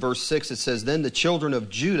 beginning in verse 6, it says, Then the children of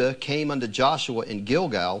Judah came unto Joshua in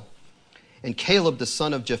Gilgal, and Caleb the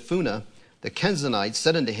son of Jephunneh, the Kenizzite,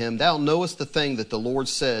 said unto him, Thou knowest the thing that the Lord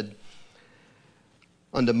said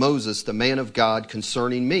unto Moses, the man of God,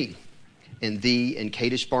 concerning me, and thee in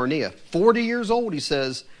Kadesh Barnea. 40 years old, he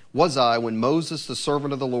says, was I when Moses, the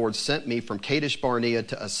servant of the Lord, sent me from Kadesh Barnea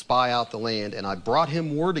to espy out the land, and I brought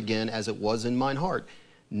him word again as it was in mine heart.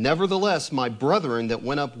 Nevertheless, my brethren that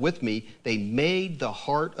went up with me, they made the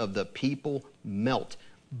heart of the people melt.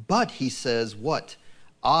 But he says, what?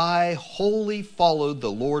 I wholly followed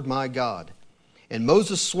the Lord my God. And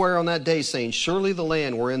Moses sware on that day, saying, Surely the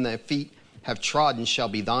land wherein thy feet have trodden shall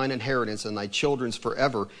be thine inheritance and thy children's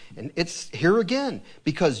forever. And it's here again,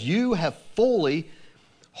 because you have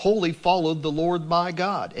wholly followed the Lord my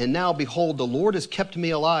God. And now, behold, the Lord has kept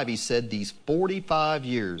me alive, he said, these 45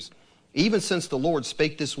 years. Even since the Lord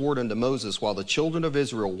spake this word unto Moses, while the children of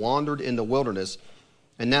Israel wandered in the wilderness.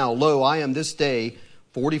 And now, lo, I am this day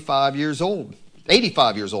 85 years old.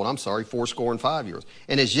 85 years.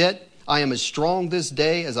 And as yet I am as strong this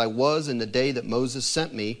day as I was in the day that Moses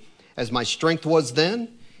sent me. As my strength was then,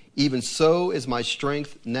 even so is my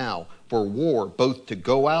strength now, for war, both to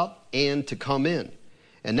go out and to come in.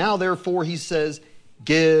 And now, therefore, he says,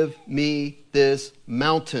 Give me this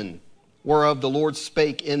mountain, whereof the Lord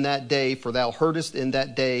spake in that day, for thou heardest in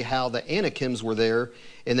that day how the Anakims were there,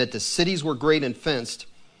 and that the cities were great and fenced.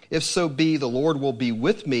 If so be the Lord will be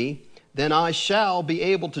with me, then I shall be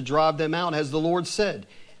able to drive them out, as the Lord said.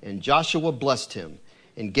 And Joshua blessed him,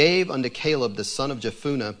 and gave unto Caleb the son of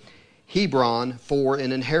Jephunneh Hebron for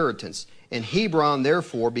an inheritance. And Hebron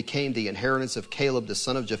therefore became the inheritance of Caleb the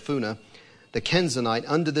son of Jephunneh, the Kenizzite,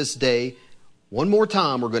 unto this day. One more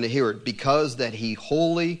time we're going to hear it, because that he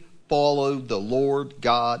wholly followed the Lord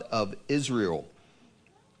God of Israel.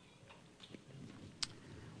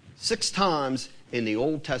 6 times in the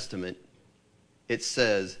Old Testament it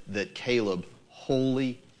says that Caleb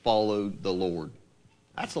wholly followed the Lord.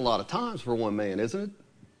 That's a lot of times for one man, isn't it?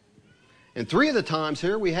 And 3 of the times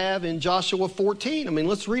here we have in Joshua 14. I mean,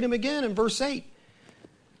 let's read them again in verse 8.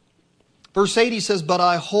 Verse 8, he says, But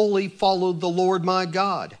I wholly followed the Lord my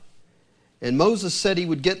God. And Moses said he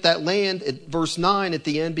would get that land at verse 9 at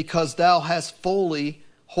the end, because thou hast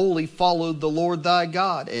wholly followed the Lord thy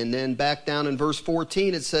God. And then back down in verse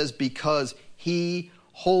 14 it says, Because he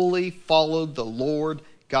wholly followed the Lord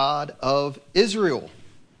God of Israel.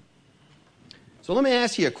 So let me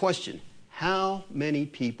ask you a question. How many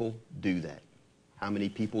people do that? How many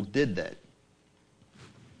people did that?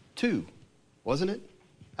 2, wasn't it?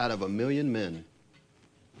 Out of 1 million men.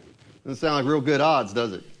 Doesn't sound like real good odds,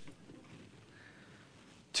 does it?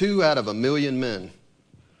 2 out of 1 million men.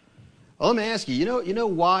 Well, let me ask you, you know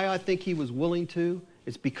why I think he was willing to?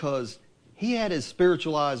 It's because he had his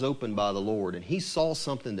spiritual eyes opened by the Lord, and he saw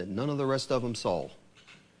something that none of the rest of them saw.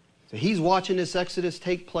 So he's watching this Exodus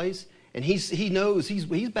take place, and he knows he's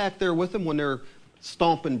back there with them when they're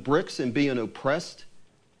stomping bricks and being oppressed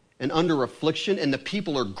and under affliction, and the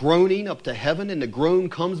people are groaning up to heaven, and the groan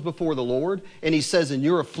comes before the Lord, and he says, In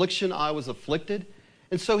your affliction I was afflicted.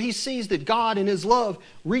 And so he sees that God in his love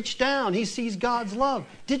reached down. He sees God's love.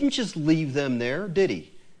 Didn't just leave them there, did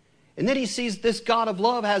he? And then he sees this God of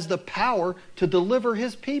love has the power to deliver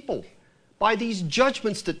his people by these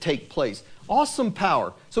judgments that take place. Awesome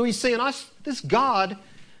power. So he's saying, this God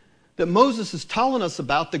that Moses is telling us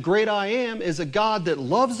about, the great I am, is a God that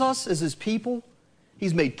loves us as his people.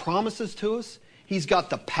 He's made promises to us. He's got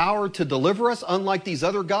the power to deliver us, unlike these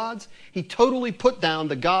other gods. He totally put down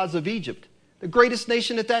the gods of Egypt, the greatest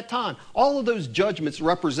nation at that time. All of those judgments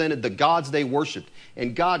represented the gods they worshiped,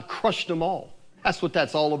 and God crushed them all. That's what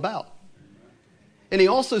that's all about. And he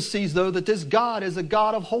also sees, though, that this God is a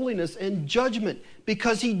God of holiness and judgment,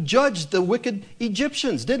 because he judged the wicked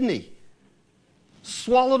Egyptians, didn't he?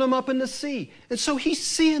 Swallowed them up in the sea. And so he's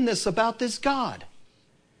seeing this about this God.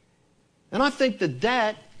 And I think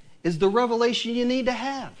that is the revelation you need to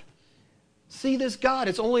have. See this God.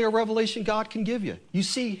 It's only a revelation God can give you. You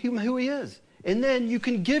see who he is. And then you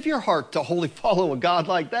can give your heart to wholly follow a God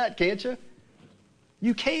like that, can't you?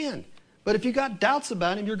 You can. But if you got doubts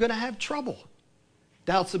about him, you're going to have trouble.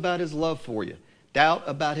 Doubts about his love for you. Doubt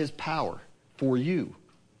about his power for you.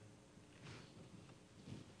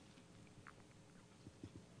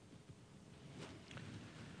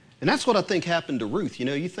 And that's what I think happened to Ruth.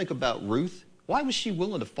 You think about Ruth. Why was she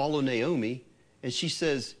willing to follow Naomi? And she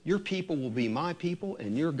says, your people will be my people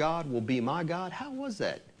and your God will be my God. How was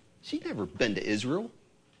that? She'd never been to Israel.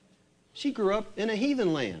 She grew up in a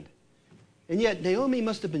heathen land. And yet Naomi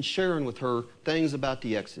must have been sharing with her things about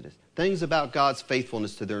the Exodus, things about God's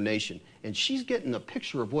faithfulness to their nation. And she's getting a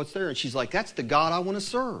picture of what's there. And she's like, that's the God I want to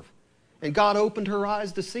serve. And God opened her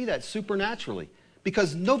eyes to see that supernaturally.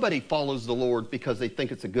 Because nobody follows the Lord because they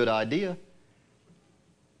think it's a good idea.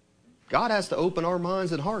 God has to open our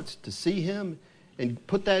minds and hearts to see Him and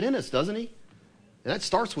put that in us, doesn't He? And that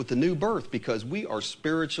starts with the new birth because we are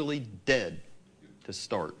spiritually dead to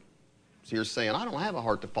start. So you're saying, I don't have a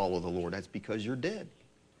heart to follow the Lord. That's because you're dead.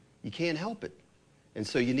 You can't help it. And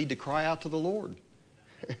so you need to cry out to the Lord.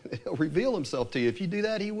 He'll reveal Himself to you. If you do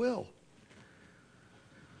that, He will.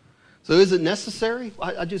 So is it necessary?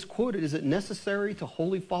 I just quoted, is it necessary to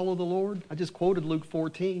wholly follow the Lord? I just quoted Luke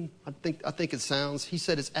 14. I think it sounds, he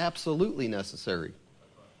said it's absolutely necessary.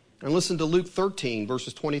 And listen to Luke 13,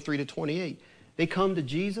 verses 23 to 28. They come to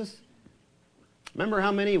Jesus. Remember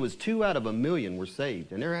how many? It was 2 out of 1 million were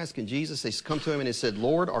saved. And they're asking Jesus, they come to Him and they said,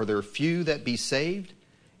 Lord, are there few that be saved?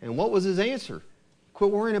 And what was His answer? Quit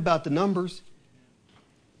worrying about the numbers.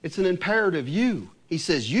 It's an imperative. He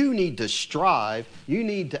says, you need to strive, you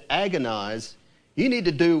need to agonize, you need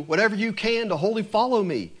to do whatever you can to wholly follow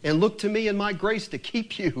me and look to me and my grace to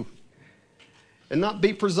keep you and not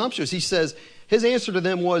be presumptuous. He says, his answer to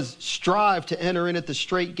them was, strive to enter in at the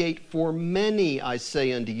strait gate, for many, I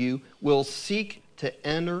say unto you, will seek to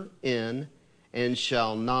enter in and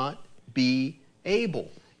shall not be able.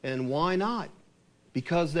 And why not?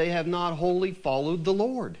 Because they have not wholly followed the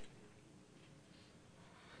Lord.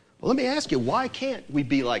 Well, let me ask you, why can't we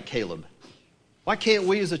be like Caleb? Why can't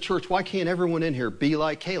we as a church, why can't everyone in here be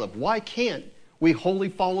like Caleb? Why can't we wholly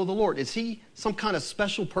follow the Lord? Is he some kind of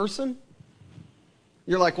special person?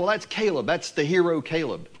 You're like, well, that's Caleb. That's the hero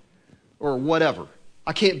Caleb. Or whatever.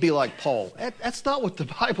 I can't be like Paul. That's not what the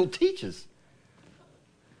Bible teaches.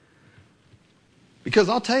 Because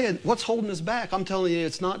I'll tell you, what's holding us back? I'm telling you,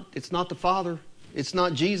 it's not the Father. It's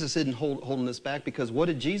not Jesus isn't holding us back, because what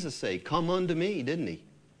did Jesus say? Come unto me, didn't He?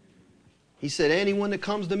 He said, anyone that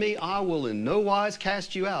comes to me, I will in no wise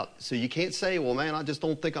cast you out. So you can't say, well, man, I just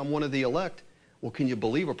don't think I'm one of the elect. Well, can you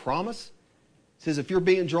believe a promise? He says, if you're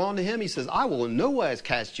being drawn to Him, He says, I will in no wise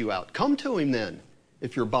cast you out. Come to Him then,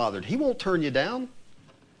 if you're bothered. He won't turn you down.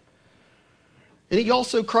 And He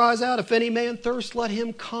also cries out, if any man thirst, let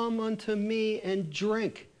him come unto me and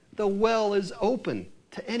drink. The well is open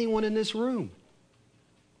to anyone in this room.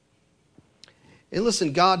 And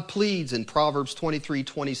listen, God pleads in Proverbs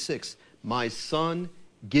 23:26, my son,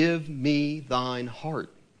 give me thine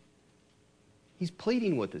heart. He's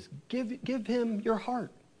pleading with us. Give Him your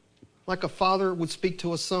heart, like a father would speak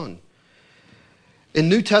to a son. In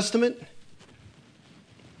New Testament,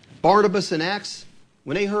 Barnabas in Acts,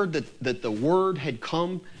 when they heard that the word had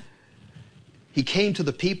come, he came to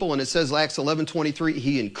the people, and it says, Acts 11:23,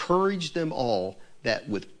 he encouraged them all that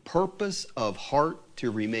with purpose of heart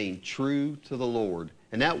to remain true to the Lord.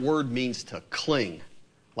 And that word means to cling,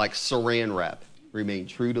 like saran wrap. Remain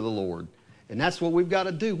true to the Lord. And that's what we've got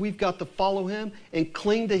to do. We've got to follow Him and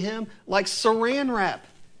cling to Him like saran wrap.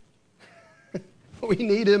 We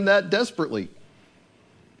need Him that desperately.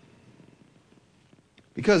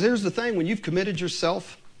 Because here's the thing, when you've committed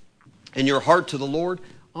yourself and your heart to the Lord,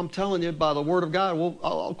 I'm telling you by the Word of God, well,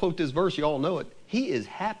 I'll quote this verse, you all know it. He is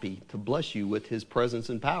happy to bless you with His presence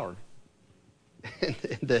and power and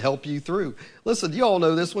to help you through. Listen, you all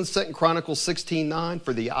know this one, 2 Chronicles 16:9,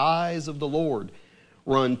 for the eyes of the Lord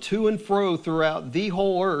run to and fro throughout the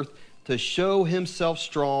whole earth to show Himself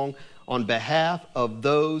strong on behalf of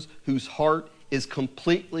those whose heart is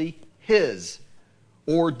completely His,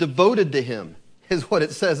 or devoted to Him, is what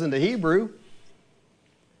it says in the Hebrew.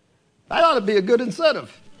 That ought to be a good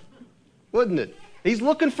incentive, wouldn't it? He's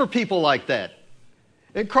looking for people like that.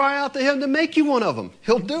 And cry out to Him to make you one of them.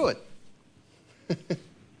 He'll do it.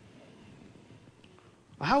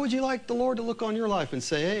 How would you like the Lord to look on your life and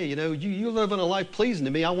say, hey, you're living a life pleasing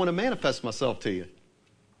to me. I want to manifest myself to you.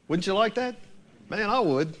 Wouldn't you like that? Man, I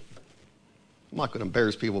would. I'm not going to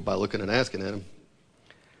embarrass people by looking and asking at them.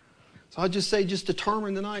 So I'd just say, just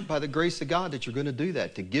determine tonight by the grace of God that you're going to do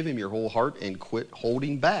that, to give Him your whole heart and quit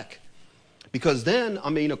holding back. Because then,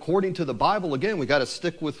 according to the Bible, again, we got to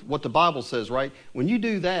stick with what the Bible says, right? When you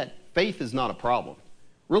do that, faith is not a problem.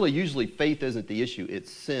 Really, usually faith isn't the issue.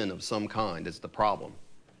 It's sin of some kind. It's the problem.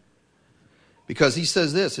 Because He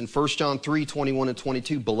says this in 1 John 3:21 and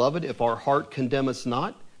 22, beloved, if our heart condemn us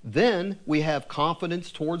not, then we have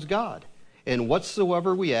confidence towards God. And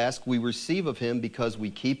whatsoever we ask, we receive of Him, because we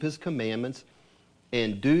keep His commandments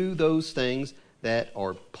and do those things that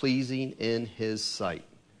are pleasing in His sight.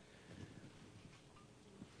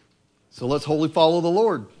 So let's wholly follow the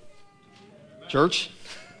Lord, church.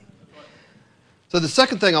 So the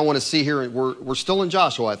second thing I want to see here, we're still in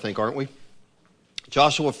Joshua, I think, aren't we?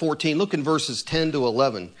 Joshua 14, look in verses 10 to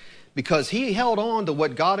 11. Because he held on to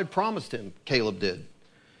what God had promised him, Caleb did.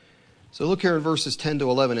 So look here in verses 10 to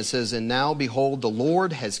 11. It says, "And now, behold, the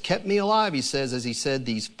Lord has kept me alive," he says, as he said,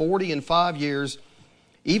 "these 45 years,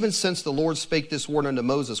 even since the Lord spake this word unto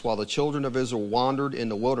Moses, while the children of Israel wandered in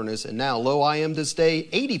the wilderness. And now, lo, I am this day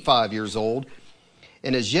 85 years old,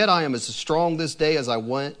 and as yet I am as strong this day as I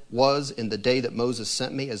was in the day that Moses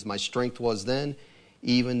sent me, as my strength was then,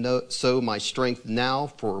 even so my strength now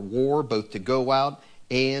for war, both to go out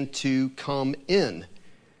and to come in.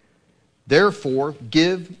 Therefore,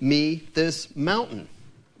 give me this mountain."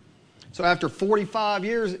 So after 45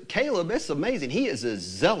 years, Caleb, it's amazing. He is as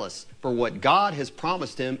zealous for what God has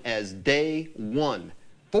promised him as day one.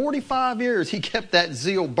 45 years, he kept that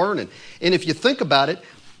zeal burning. And if you think about it,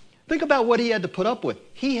 think about what he had to put up with.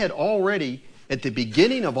 He had already, at the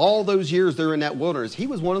beginning of all those years there in that wilderness, he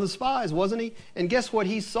was one of the spies, wasn't he? And guess what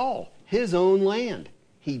he saw? His own land.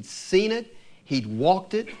 He'd seen it. He'd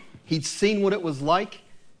walked it. He'd seen what it was like.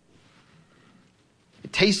 He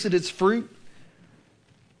tasted its fruit.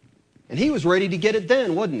 And he was ready to get it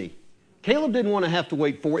then, wasn't he? Caleb didn't want to have to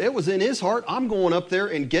wait for it. It was in his heart, I'm going up there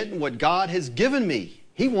and getting what God has given me.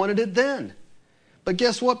 He wanted it then. But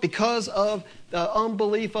guess what? Because of the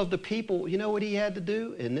unbelief of the people, you know what he had to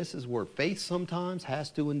do? And this is where faith sometimes has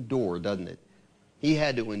to endure, doesn't it? He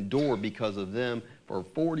had to endure because of them for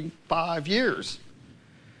 45 years.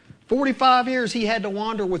 45 years he had to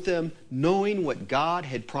wander with them, knowing what God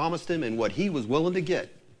had promised him and what he was willing to get.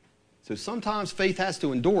 So sometimes faith has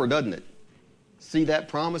to endure, doesn't it? See that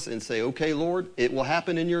promise and say, okay, Lord, it will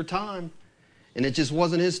happen in your time. And it just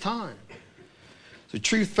wasn't his time. So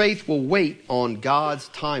true faith will wait on God's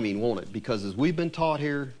timing, won't it? Because as we've been taught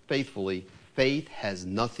here faithfully, faith has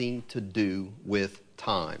nothing to do with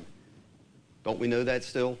time. Don't we know that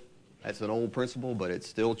still? That's an old principle, but it's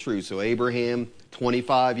still true. So Abraham,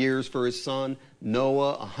 25 years for his son.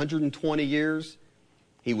 Noah, 120 years.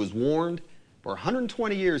 He was warned. For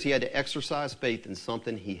 120 years, he had to exercise faith in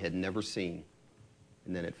something he had never seen.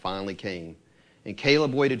 And then it finally came. And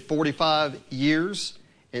Caleb waited 45 years.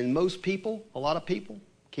 And most people, a lot of people,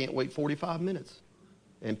 can't wait 45 minutes.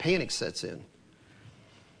 And panic sets in.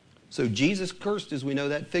 So Jesus cursed, as we know,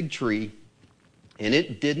 that fig tree. And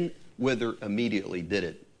it didn't wither immediately, did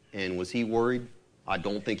it? And was he worried? I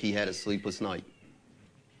don't think he had a sleepless night.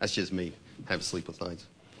 That's just me. I have sleepless nights.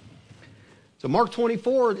 So Mark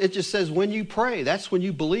 24, it just says when you pray, that's when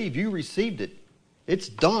you believe you received it. It's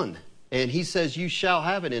done. And he says you shall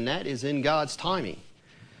have it, and that is in God's timing.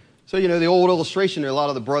 So, you know, the old illustration, a lot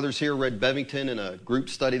of the brothers here read Bevington in a group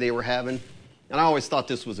study they were having. And I always thought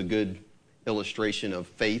this was a good illustration of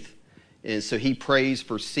faith. And so he prays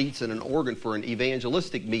for seats and an organ for an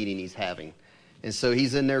evangelistic meeting he's having. And so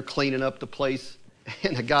he's in there cleaning up the place,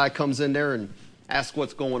 and a guy comes in there and asks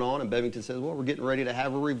what's going on, and Bevington says, well, we're getting ready to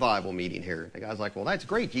have a revival meeting here. The guy's like, well, that's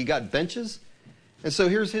great. You got benches? And so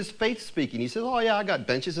here's his faith speaking. He says, oh, yeah, I got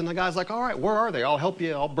benches. And the guy's like, all right, where are they? I'll help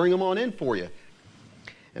you. I'll bring them on in for you.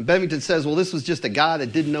 And Bevington says, well, this was just a guy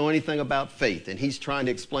that didn't know anything about faith, and he's trying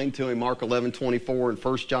to explain to him Mark 11:24 and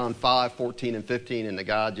 1 John 5:14 and 15, and the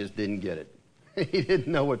guy just didn't get it. He didn't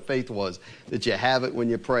know what faith was, that you have it when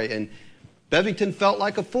you pray. And Bevington felt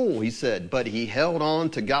like a fool, he said, but he held on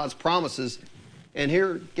to God's promises. And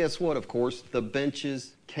here, guess what, of course? The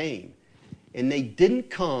benches came. And they didn't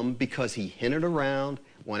come because he hinted around,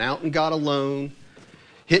 went out and got a loan,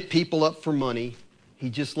 hit people up for money. He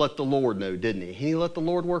just let the Lord know, didn't he? He let the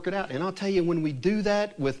Lord work it out. And I'll tell you, when we do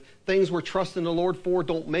that with things we're trusting the Lord for,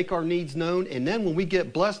 don't make our needs known, and then when we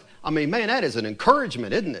get blessed, I mean, man, that is an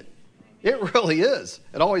encouragement, isn't it? It really is.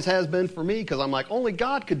 It always has been for me, because I'm like, only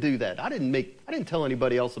God could do that. I didn't tell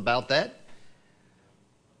anybody else about that.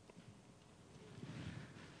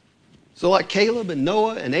 So like Caleb and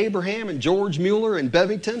Noah and Abraham and George Mueller and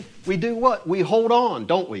Bevington, we do what? We hold on,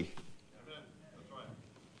 don't we? Amen. That's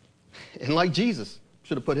right. And like Jesus,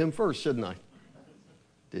 should have put him first, shouldn't I?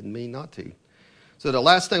 Didn't mean not to. So the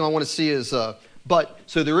last thing I want to see is, so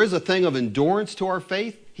there is a thing of endurance to our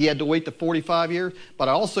faith. He had to wait the 45 years. But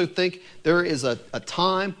I also think there is a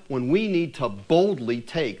time when we need to boldly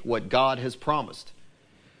take what God has promised.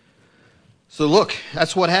 So look,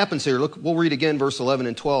 that's what happens here. Look, we'll read again verse 11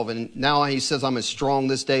 and 12. And now he says, I'm as strong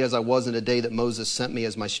this day as I was in the day that Moses sent me,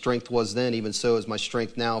 as my strength was then, even so is my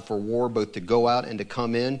strength now for war, both to go out and to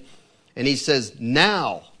come in. And he says,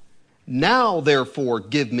 now therefore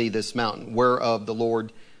give me this mountain, whereof the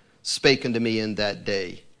Lord spake unto me in that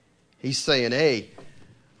day. He's saying, hey,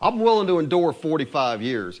 I'm willing to endure 45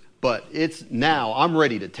 years, but it's now, I'm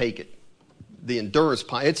ready to take it. The endurance,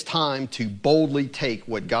 it's time to boldly take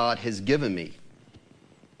what God has given me.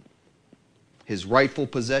 his rightful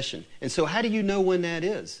possession. And so how do you know when that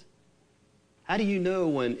is? How do you know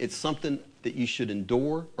when it's something that you should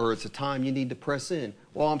endure or it's a time you need to press in?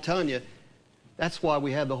 Well, I'm telling you, that's why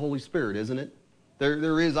we have the Holy Spirit, isn't it?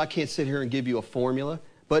 There is, I can't sit here and give you a formula,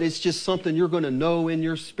 but it's just something you're going to know in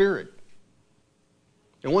your spirit.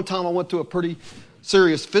 And one time I went through a pretty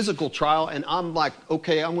serious physical trial, and I'm like,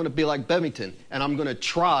 okay, I'm going to be like Bevington, and I'm going to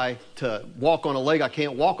try to walk on a leg I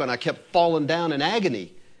can't walk on. I kept falling down in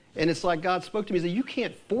agony. And it's like God spoke to me and said, you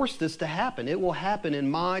can't force this to happen. It will happen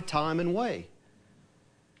in my time and way.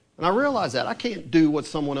 And I realized that. I can't do what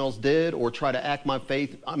someone else did or try to act my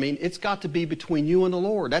faith. I mean, it's got to be between you and the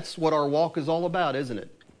Lord. That's what our walk is all about, isn't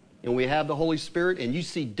it? And we have the Holy Spirit, and you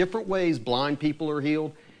see different ways blind people are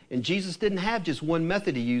healed. And Jesus didn't have just one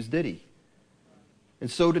method he used, did he?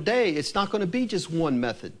 And so today, it's not going to be just one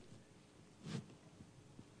method.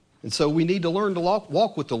 And so we need to learn to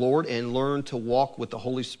walk with the Lord and learn to walk with the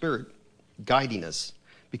Holy Spirit guiding us.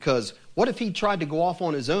 Because what if he tried to go off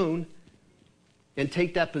on his own and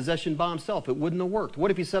take that possession by himself? It wouldn't have worked.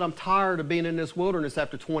 What if he said, I'm tired of being in this wilderness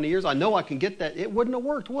after 20 years. I know I can get that. It wouldn't have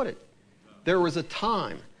worked, would it? There was a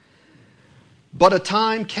time. But a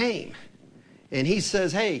time came. And he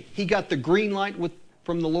says, hey, he got the green light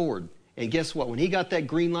from the Lord. And guess what? When he got that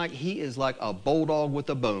green light, he is like a bulldog with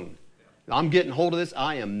a bone. I'm getting hold of this.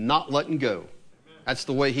 I am not letting go. That's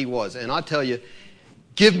the way he was. And I tell you,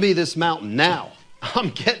 give me this mountain now.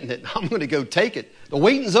 I'm getting it. I'm going to go take it. The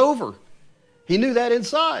waiting's over. He knew that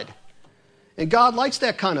inside. And God likes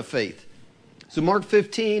that kind of faith. So Mark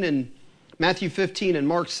 15 and Matthew 15 and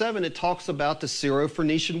Mark 7, it talks about the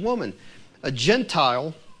Syrophoenician woman. A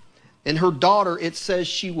Gentile, and her daughter, it says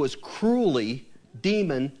she was cruelly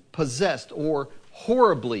demon-possessed or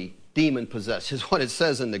horribly demon-possessed is what it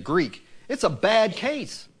says in the Greek. It's a bad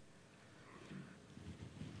case.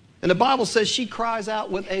 And the Bible says she cries out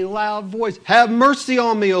with a loud voice, have mercy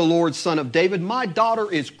on me, O Lord, Son of David. My daughter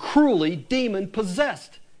is cruelly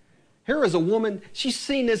demon-possessed. Here is a woman, she's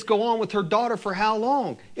seen this go on with her daughter for how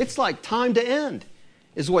long? It's like time to end,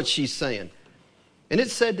 is what she's saying. And it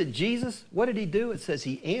said that Jesus, what did he do? It says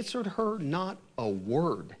he answered her not a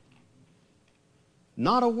word.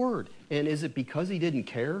 Not a word. And is it because he didn't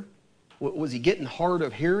care? Was he getting hard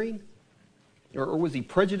of hearing? Or was he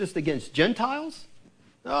prejudiced against Gentiles?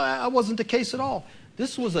 No, that wasn't the case at all.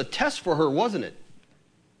 This was a test for her, wasn't it?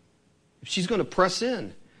 If she's going to press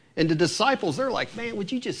in. And the disciples, they're like, man, would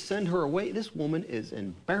you just send her away? This woman is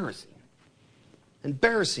embarrassing.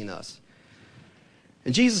 Embarrassing us.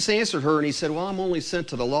 And Jesus answered her and he said, well, I'm only sent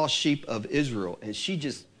to the lost sheep of Israel. And she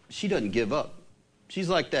doesn't give up. She's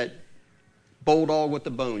like that bulldog with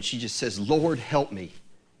the bone. She just says, Lord, help me.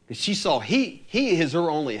 Because she saw he is her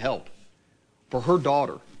only help for her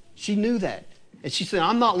daughter. She knew that. And she said,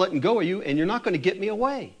 I'm not letting go of you and you're not going to get me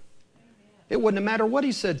away. It wouldn't have mattered what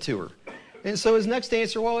he said to her. And so his next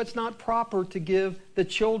answer, well, it's not proper to give the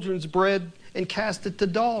children's bread and cast it to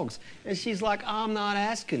dogs. And she's like, I'm not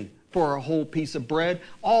asking for a whole piece of bread.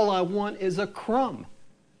 All I want is a crumb.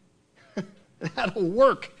 That'll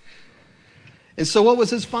work. And so what was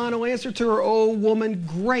his final answer to her? Oh, woman,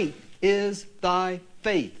 great is thy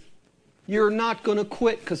faith. You're not going to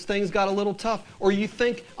quit because things got a little tough. Or you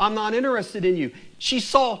think, I'm not interested in you. She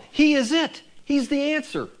saw, he is it. He's the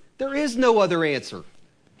answer. There is no other answer.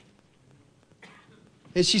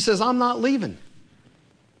 And she says, I'm not leaving.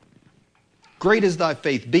 Great is thy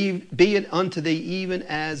faith. Be it unto thee even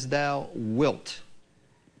as thou wilt.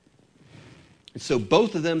 And so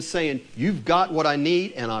both of them saying, you've got what I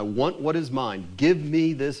need and I want what is mine. Give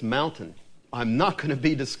me this mountain. I'm not going to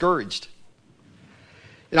be discouraged.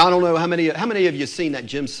 And I don't know how many of you have seen that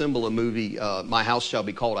Jim Cymbala movie, My House Shall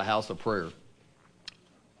Be Called a House of Prayer?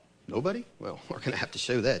 Nobody? Well, we're going to have to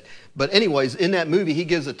show that. But anyways, in that movie, he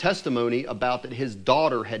gives a testimony about that his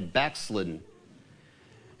daughter had backslidden.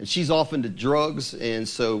 And she's off into drugs, and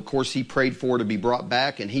so, of course, he prayed for her to be brought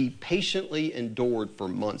back, and he patiently endured for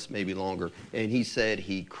months, maybe longer. And he said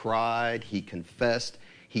he cried, he confessed,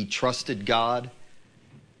 he trusted God.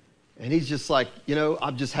 And he's just like,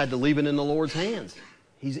 I've just had to leave it in the Lord's hands.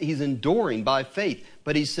 He's enduring by faith.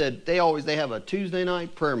 But he said they have a Tuesday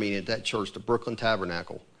night prayer meeting at that church, the Brooklyn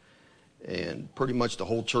Tabernacle. And pretty much the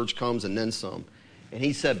whole church comes and then some. And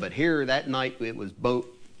he said, but here that night it was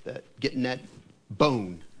getting that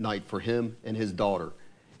bone night for him and his daughter.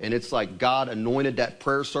 And it's like God anointed that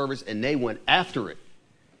prayer service and they went after it.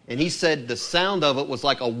 And he said the sound of it was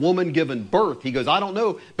like a woman giving birth. He goes, I don't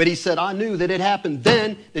know. But he said, I knew that it happened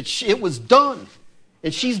then, that it was done.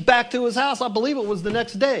 And she's back to his house. I believe it was the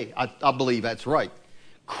next day. I believe that's right.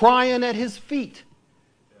 Crying at his feet.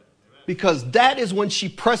 Because that is when she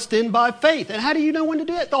pressed in by faith. And how do you know when to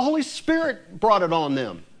do it? The Holy Spirit brought it on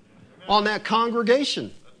them, on that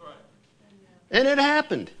congregation. And it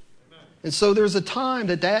happened. And so there's a time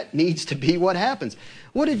that needs to be what happens.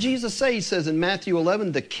 What did Jesus say? He says in Matthew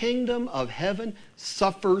 11, the kingdom of heaven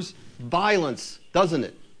suffers violence, doesn't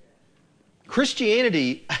it?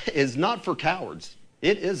 Christianity is not for cowards.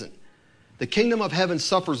 It isn't. The kingdom of heaven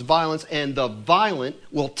suffers violence, and the violent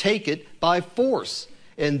will take it by force.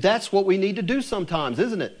 And that's what we need to do sometimes,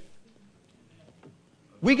 isn't it?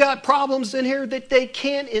 We got problems in here that they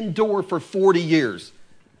can't endure for 40 years.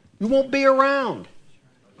 You won't be around.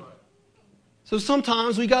 So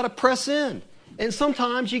sometimes we got to press in. And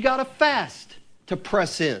sometimes you got to fast to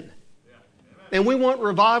press in. And we want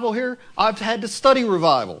revival here. I've had to study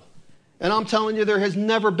revival. And I'm telling you, there has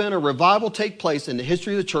never been a revival take place in the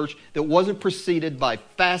history of the church that wasn't preceded by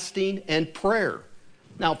fasting and prayer.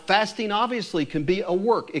 Now, fasting obviously can be a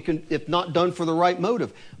work. It can, if not done for the right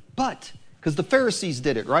motive. But, because the Pharisees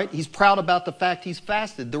did it, right? He's proud about the fact he's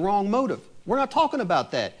fasted, the wrong motive. We're not talking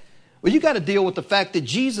about that. Well, you got to deal with the fact that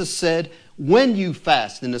Jesus said, when you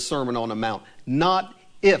fast in the Sermon on the Mount, not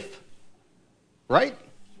if. Right?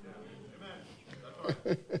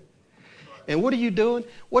 And what are you doing?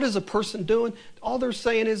 What is a person doing? All they're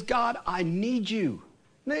saying is, God, I need you.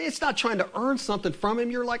 It's not trying to earn something from him.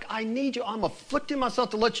 You're like, I need you. I'm afflicting myself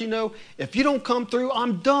to let you know, if you don't come through,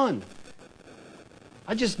 I'm done.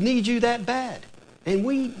 I just need you that bad. And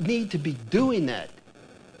we need to be doing that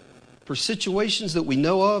for situations that we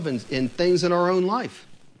know of and things in our own life.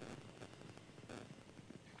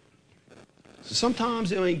 So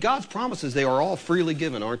sometimes, God's promises, they are all freely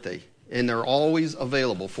given, aren't they? And they're always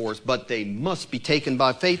available for us, but they must be taken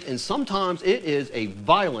by faith. And sometimes it is a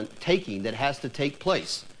violent taking that has to take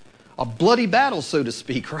place. A bloody battle, so to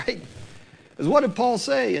speak, right? Because what did Paul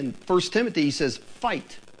say in 1 Timothy? He says,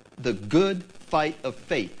 fight the good fight of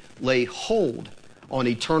faith. Lay hold on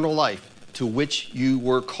eternal life to which you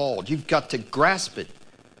were called. You've got to grasp it.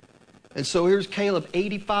 And so here's Caleb,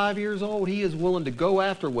 85 years old. He is willing to go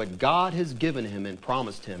after what God has given him and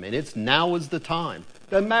promised him. And it's now is the time.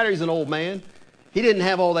 Doesn't matter he's an old man. He didn't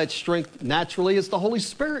have all that strength naturally. It's the Holy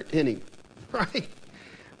Spirit in him, right?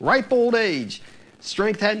 Ripe old age.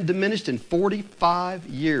 Strength hadn't diminished in 45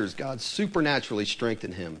 years. God supernaturally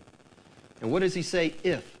strengthened him. And what does he say?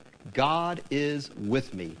 If God is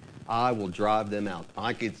with me, I will drive them out.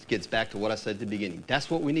 It gets back to what I said at the beginning. That's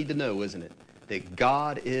what we need to know, isn't it? That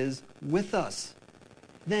God is with us.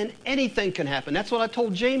 Then anything can happen. That's what I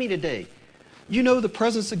told Jamie today. You know the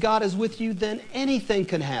presence of God is with you, then anything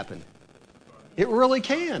can happen. It really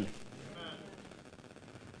can.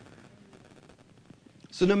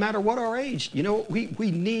 So no matter what our age,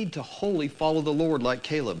 we need to wholly follow the Lord like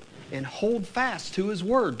Caleb and hold fast to his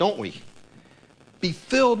word, don't we? Be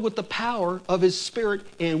filled with the power of his Spirit,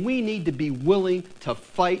 and we need to be willing to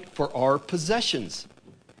fight for our possessions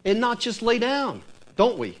and not just lay down,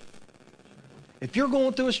 don't we? If you're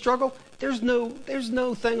going through a struggle, there's no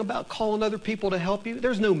thing about calling other people to help you.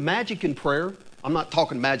 There's no magic in prayer. I'm not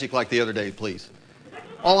talking magic like the other day, please.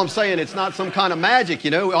 All I'm saying, it's not some kind of magic,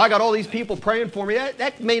 I got all these people praying for me.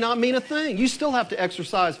 That may not mean a thing. You still have to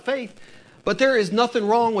exercise faith. But there is nothing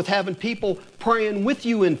wrong with having people praying with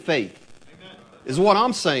you in faith, is what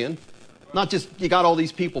I'm saying. Not just you got all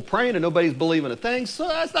these people praying and nobody's believing a thing. So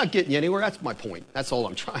that's not getting you anywhere. That's my point. That's all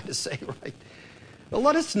I'm trying to say, right? But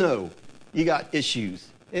let us know you got issues.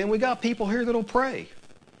 And we got people here that'll pray.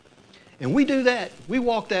 And we do that. We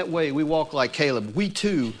walk that way. We walk like Caleb. We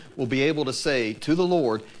too will be able to say to the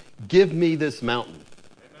Lord, give me this mountain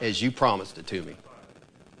as you promised it to me.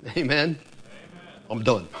 Amen? I'm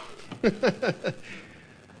done.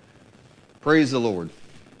 Praise the Lord.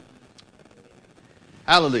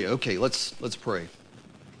 Hallelujah. Okay, let's pray.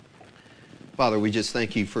 Father, we just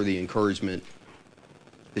thank you for the encouragement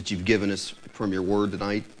that you've given us from your word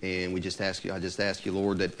tonight. And I just ask you,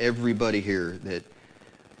 Lord, that everybody here, that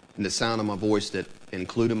in the sound of my voice, that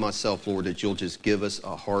including myself, Lord, that you'll just give us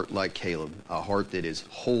a heart like Caleb, a heart that is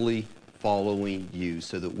wholly following you,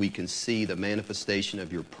 so that we can see the manifestation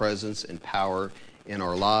of your presence and power in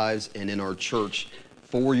our lives and in our church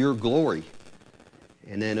for your glory.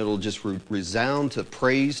 And then it'll just resound to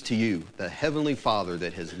praise to you, the Heavenly Father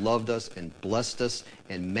that has loved us and blessed us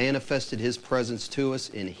and manifested his presence to us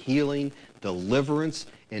in healing, deliverance,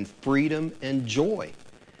 and freedom and joy.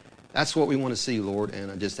 That's what we want to see, Lord,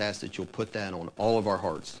 and I just ask that you'll put that on all of our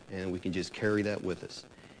hearts, and we can just carry that with us.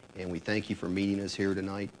 And we thank you for meeting us here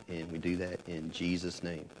tonight, and we do that in Jesus'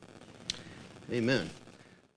 name. Amen.